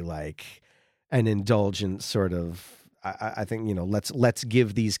inarguably an indulgent sort of. I think let's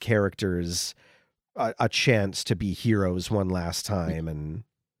give these characters a chance to be heroes one last time. And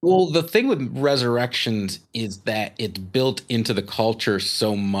well, the thing with Resurrections is that it's built into the culture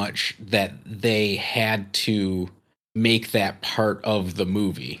so much that they had to make that part of the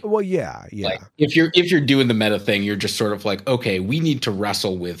movie. Well, yeah. If you're doing the meta thing, you're just sort of okay, we need to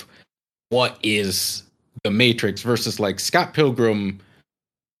wrestle with what is the Matrix versus Scott Pilgrim.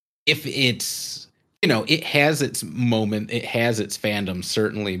 If it's it has its moment, it has its fandom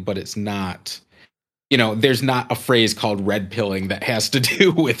certainly, but it's not. There's not a phrase called red pilling that has to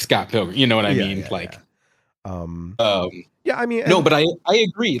do with Scott Pilgrim. You know what I mean? I mean, no, but I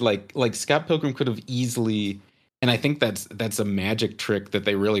agree. Scott Pilgrim could have easily, and I think that's a magic trick that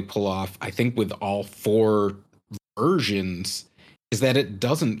they really pull off. I think with all 4 versions, is that it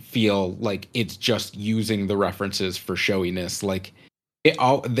doesn't feel like it's just using the references for showiness.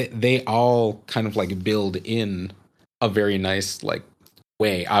 They all kind of build in a very nice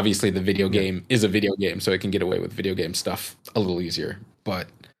way. Obviously the video game is a video game, so it can get away with video game stuff a little easier, but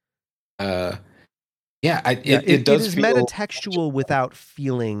it does is feel metatextual without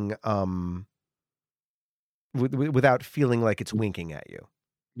feeling without feeling like it's winking at you,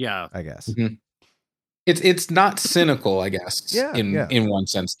 I guess. It's not cynical, I guess, in one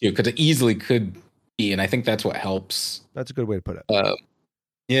sense too, because it easily could be, and I think that's what helps. That's a good way to put it.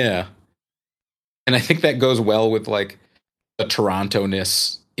 And I think that goes well with the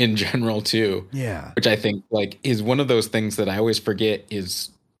Toronto-ness in general too. Yeah. Which I think is one of those things that I always forget is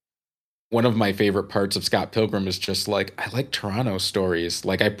one of my favorite parts of Scott Pilgrim is just I like Toronto stories.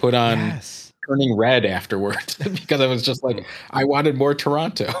 I put on Turning Red afterwards because I was just I wanted more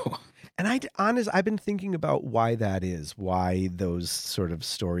Toronto. And I've been thinking about why that is, why those sort of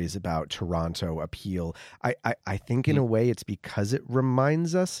stories about Toronto appeal. I think in a way it's because it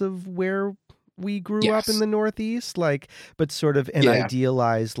reminds us of where we grew up in the Northeast, but sort of an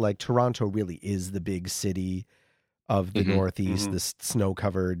idealized, Toronto really is the big city of the Northeast, this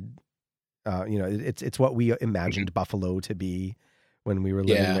snow-covered, it's what we imagined Buffalo to be when we were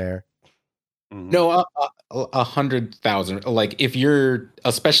living there. No, 100,000. Like if you're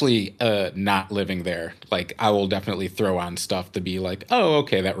especially not living there, like I will definitely throw on stuff to be like, oh,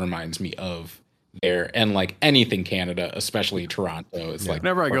 okay, that reminds me of there, and like anything Canada, especially Toronto. It's like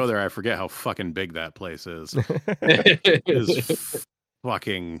whenever I go there, I forget how fucking big that place is. It is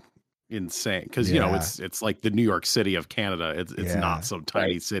fucking insane because you know it's like the New York City of Canada. It's not some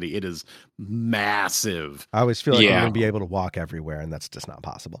tiny city. It is massive. I always feel like I'm gonna be able to walk everywhere, and that's just not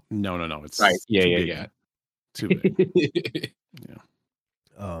possible. No. It's right. Too big.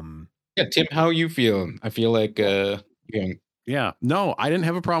 Yeah, Tim, how are you feeling? I feel like yeah, no, I didn't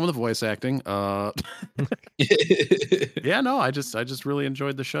have a problem with the voice acting. Yeah, no, I just really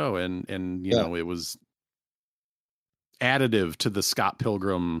enjoyed the show, and you know, it was additive to the Scott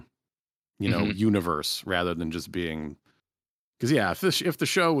Pilgrim, you know, universe rather than just being, because if the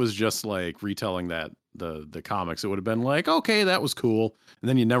show was just like retelling that the comics, it would have been like, okay, that was cool, and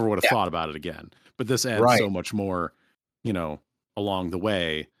then you never would have thought about it again. But this adds so much more, you know, along the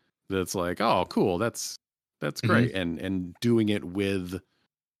way that it's like, oh, cool, that's great, and doing it with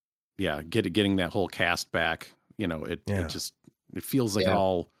getting that whole cast back, you know, it feels like it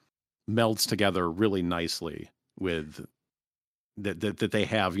all melds together really nicely with that they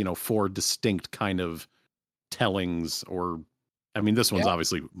have, you know, 4 distinct kind of tellings, or I mean, this one's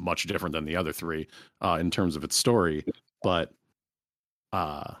obviously much different than the other 3 in terms of its story, but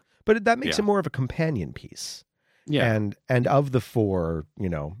that makes it more of a companion piece. Yeah. And of the 4, you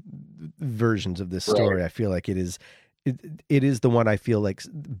know, versions of this story, I feel like it is the one I feel like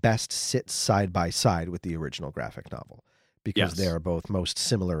best sits side by side with the original graphic novel, because they are both most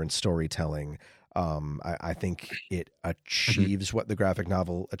similar in storytelling. I think it achieves what the graphic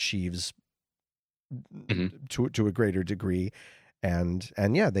novel achieves to a greater degree. And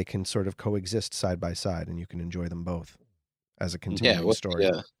they can sort of coexist side by side, and you can enjoy them both as a continuing story.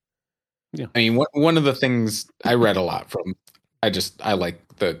 Yeah. I mean, one of the things I read a lot from, I like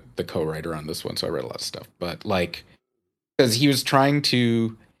the co-writer on this one, so I read a lot of stuff. But like, because he was trying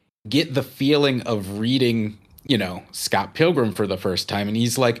to get the feeling of reading, you know, Scott Pilgrim for the first time, and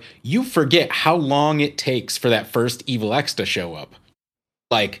he's like, you forget how long it takes for that first Evil X to show up.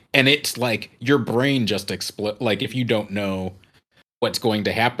 Like, and it's like your brain just explodes. Like, if you don't know what's going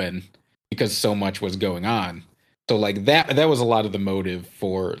to happen because so much was going on. So like that was a lot of the motive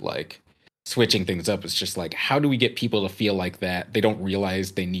for like switching things up. It's just like, how do we get people to feel like that they don't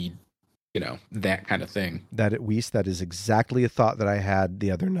realize they need, you know, that kind of thing. That is exactly a thought that I had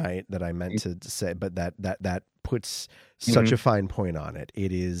the other night that I meant to say, but that puts such a fine point on it.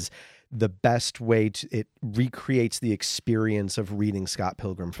 It is the best way it recreates the experience of reading Scott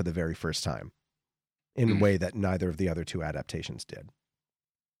Pilgrim for the very first time in a way that neither of the other 2 adaptations did.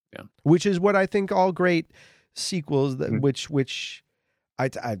 Yeah. Which is what I think all great sequels which I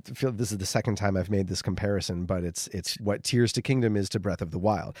feel this is the second time I've made this comparison, but it's what Tears to Kingdom is to Breath of the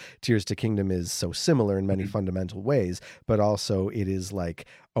Wild. Tears to Kingdom is so similar in many fundamental ways, but also it is like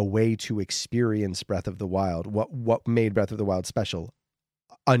a way to experience Breath of the Wild. What made Breath of the Wild special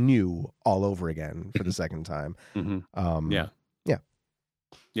anew all over again for the second time. That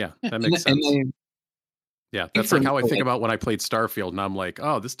makes sense. Yeah, that's like how I think about when I played Starfield, and I'm like,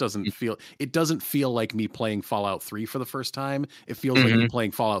 oh, this doesn't feel like me playing Fallout 3 for the first time. It feels like me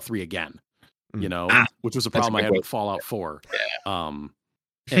playing Fallout 3 again, you know, which was a problem I had with Fallout 4.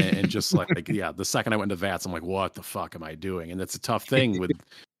 And just like, the second I went into VATS, I'm like, what the fuck am I doing? And that's a tough thing with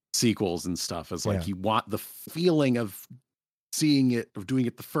sequels and stuff. It's like, you want the feeling of seeing it, of doing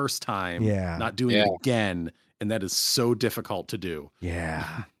it the first time, not doing it again. And that is so difficult to do.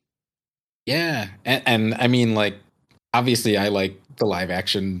 Yeah. Yeah. And I mean, like, obviously I like the live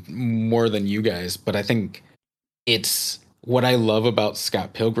action more than you guys, but I think it's what I love about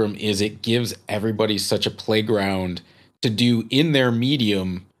Scott Pilgrim is it gives everybody such a playground to do in their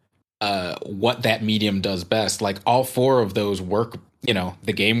medium what that medium does best. Like all 4 of those work, you know,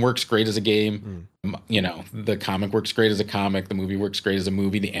 the game works great as a game. You know, the comic works great as a comic. The movie works great as a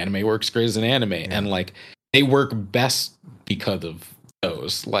movie. The anime works great as an anime. And like, they work best because of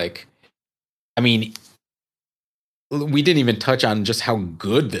those. Like, I mean, we didn't even touch on just how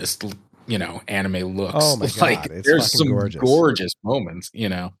good this, you know, anime looks. Oh my God, like, it's there's some gorgeous moments, you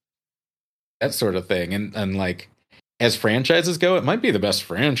know, that sort of thing. And like, as franchises go, it might be the best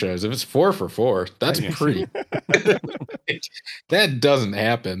franchise. If it's 4 for 4, that's pretty. That doesn't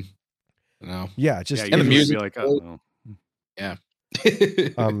happen. You know? Yeah, just and the music. Like, oh, yeah.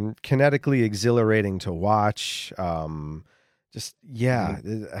 Kinetically exhilarating to watch. Just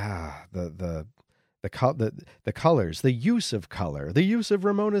the colors, the use of color, the use of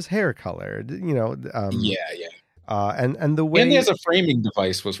Ramona's hair color. You know, And the way and as a framing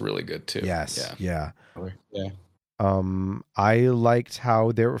device was really good too. Yes, yeah. Yeah. I liked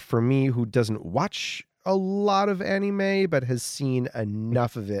how there, for me, who doesn't watch a lot of anime but has seen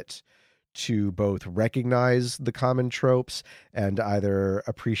enough of it to both recognize the common tropes and either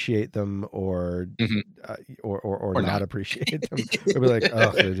appreciate them or not appreciate them. Or be like,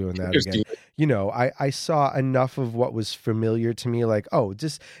 oh, they're doing that again. You know, I saw enough of what was familiar to me, like,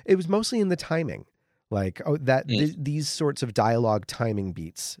 it was mostly in the timing. Like, these sorts of dialogue timing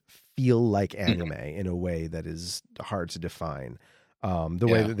beats feel like anime in a way that is hard to define. The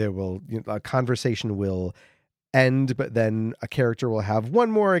way that there will, a conversation will end, but then a character will have one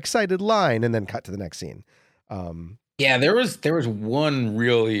more excited line and then cut to the next scene. There was one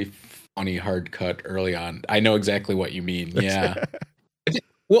really funny hard cut early on. I know exactly what you mean. Yeah.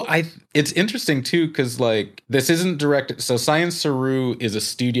 Well, it's interesting too, because like this isn't directed. So Science Saru is a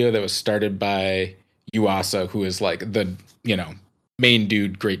studio that was started by Yuasa, who is like the main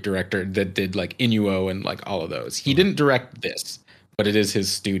dude, great director that did like Inuo and like all of those. He didn't direct this, but it is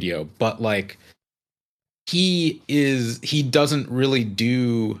his studio. But like he doesn't really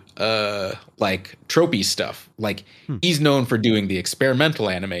do like tropey stuff. Like he's known for doing the experimental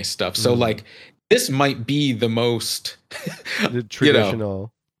anime stuff. So like this might be the most the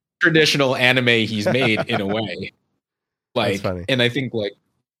traditional anime he's made in a way. Like, that's funny. And I think like,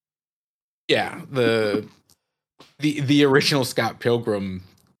 yeah, the original Scott Pilgrim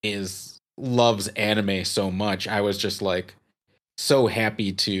loves anime so much. I was just like so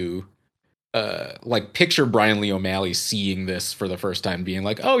happy to like picture Brian Lee O'Malley seeing this for the first time, being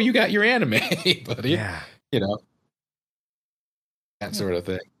like, "Oh, you got your anime, buddy." Yeah, that sort of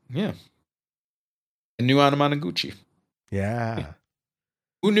thing. Yeah, a new Anamanaguchi. Yeah.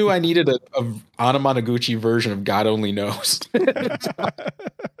 Who knew I needed a Anamanaguchi version of God Only Knows?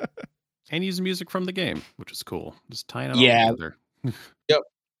 And use music from the game, which is cool. Just tying it all together. Yep.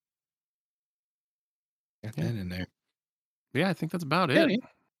 Got that in there. Yeah, I think that's about it.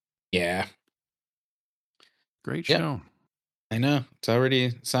 Yeah. Great show. I know.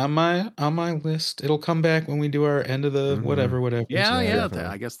 It's on my list. It'll come back when we do our end of the whatever. Yeah.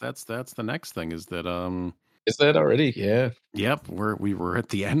 I guess that's the next thing is that Is that already? Yeah. Yep. We were at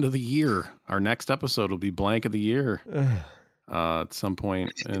the end of the year. Our next episode will be blank of the year. At some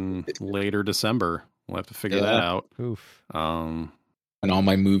point in later December. We'll have to figure that out. Oof. And all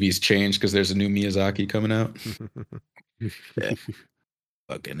my movies change because there's a new Miyazaki coming out.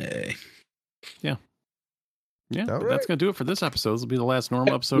 Fucking A. Yeah. Yeah. All But that's going to do it for this episode. This will be the last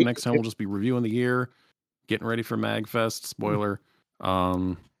normal episode. Next time we'll just be reviewing the year, getting ready for MagFest. Spoiler.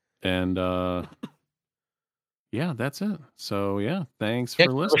 Yeah, that's it. So yeah, thanks for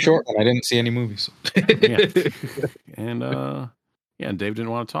listening. Short one. I didn't see any movies. And and Dave didn't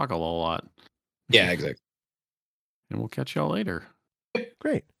want to talk a lot. Yeah, exactly. And we'll catch y'all later.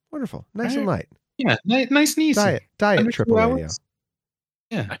 Great. Wonderful. Nice and light. Yeah, nice and easy. Diet triple radio.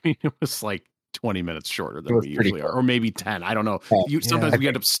 Yeah. I mean, it was like 20 minutes shorter than we usually are, or maybe 10. I don't know. Sometimes we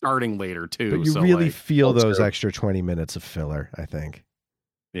end up starting later too. But you really feel those extra 20 minutes of filler, I think.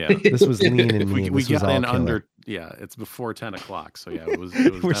 Yeah. This was lean and mean. We got in under, it's before 10 o'clock. So yeah, it was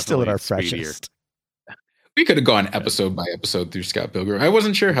we're still at our freshest. We could have gone episode by episode through Scott Pilgrim. I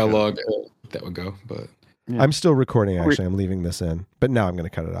wasn't sure how long that would go, but I'm still recording, actually. I'm leaving this in, but now I'm going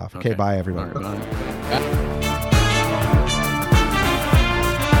to cut it off. Okay, bye, everyone. All right, bye.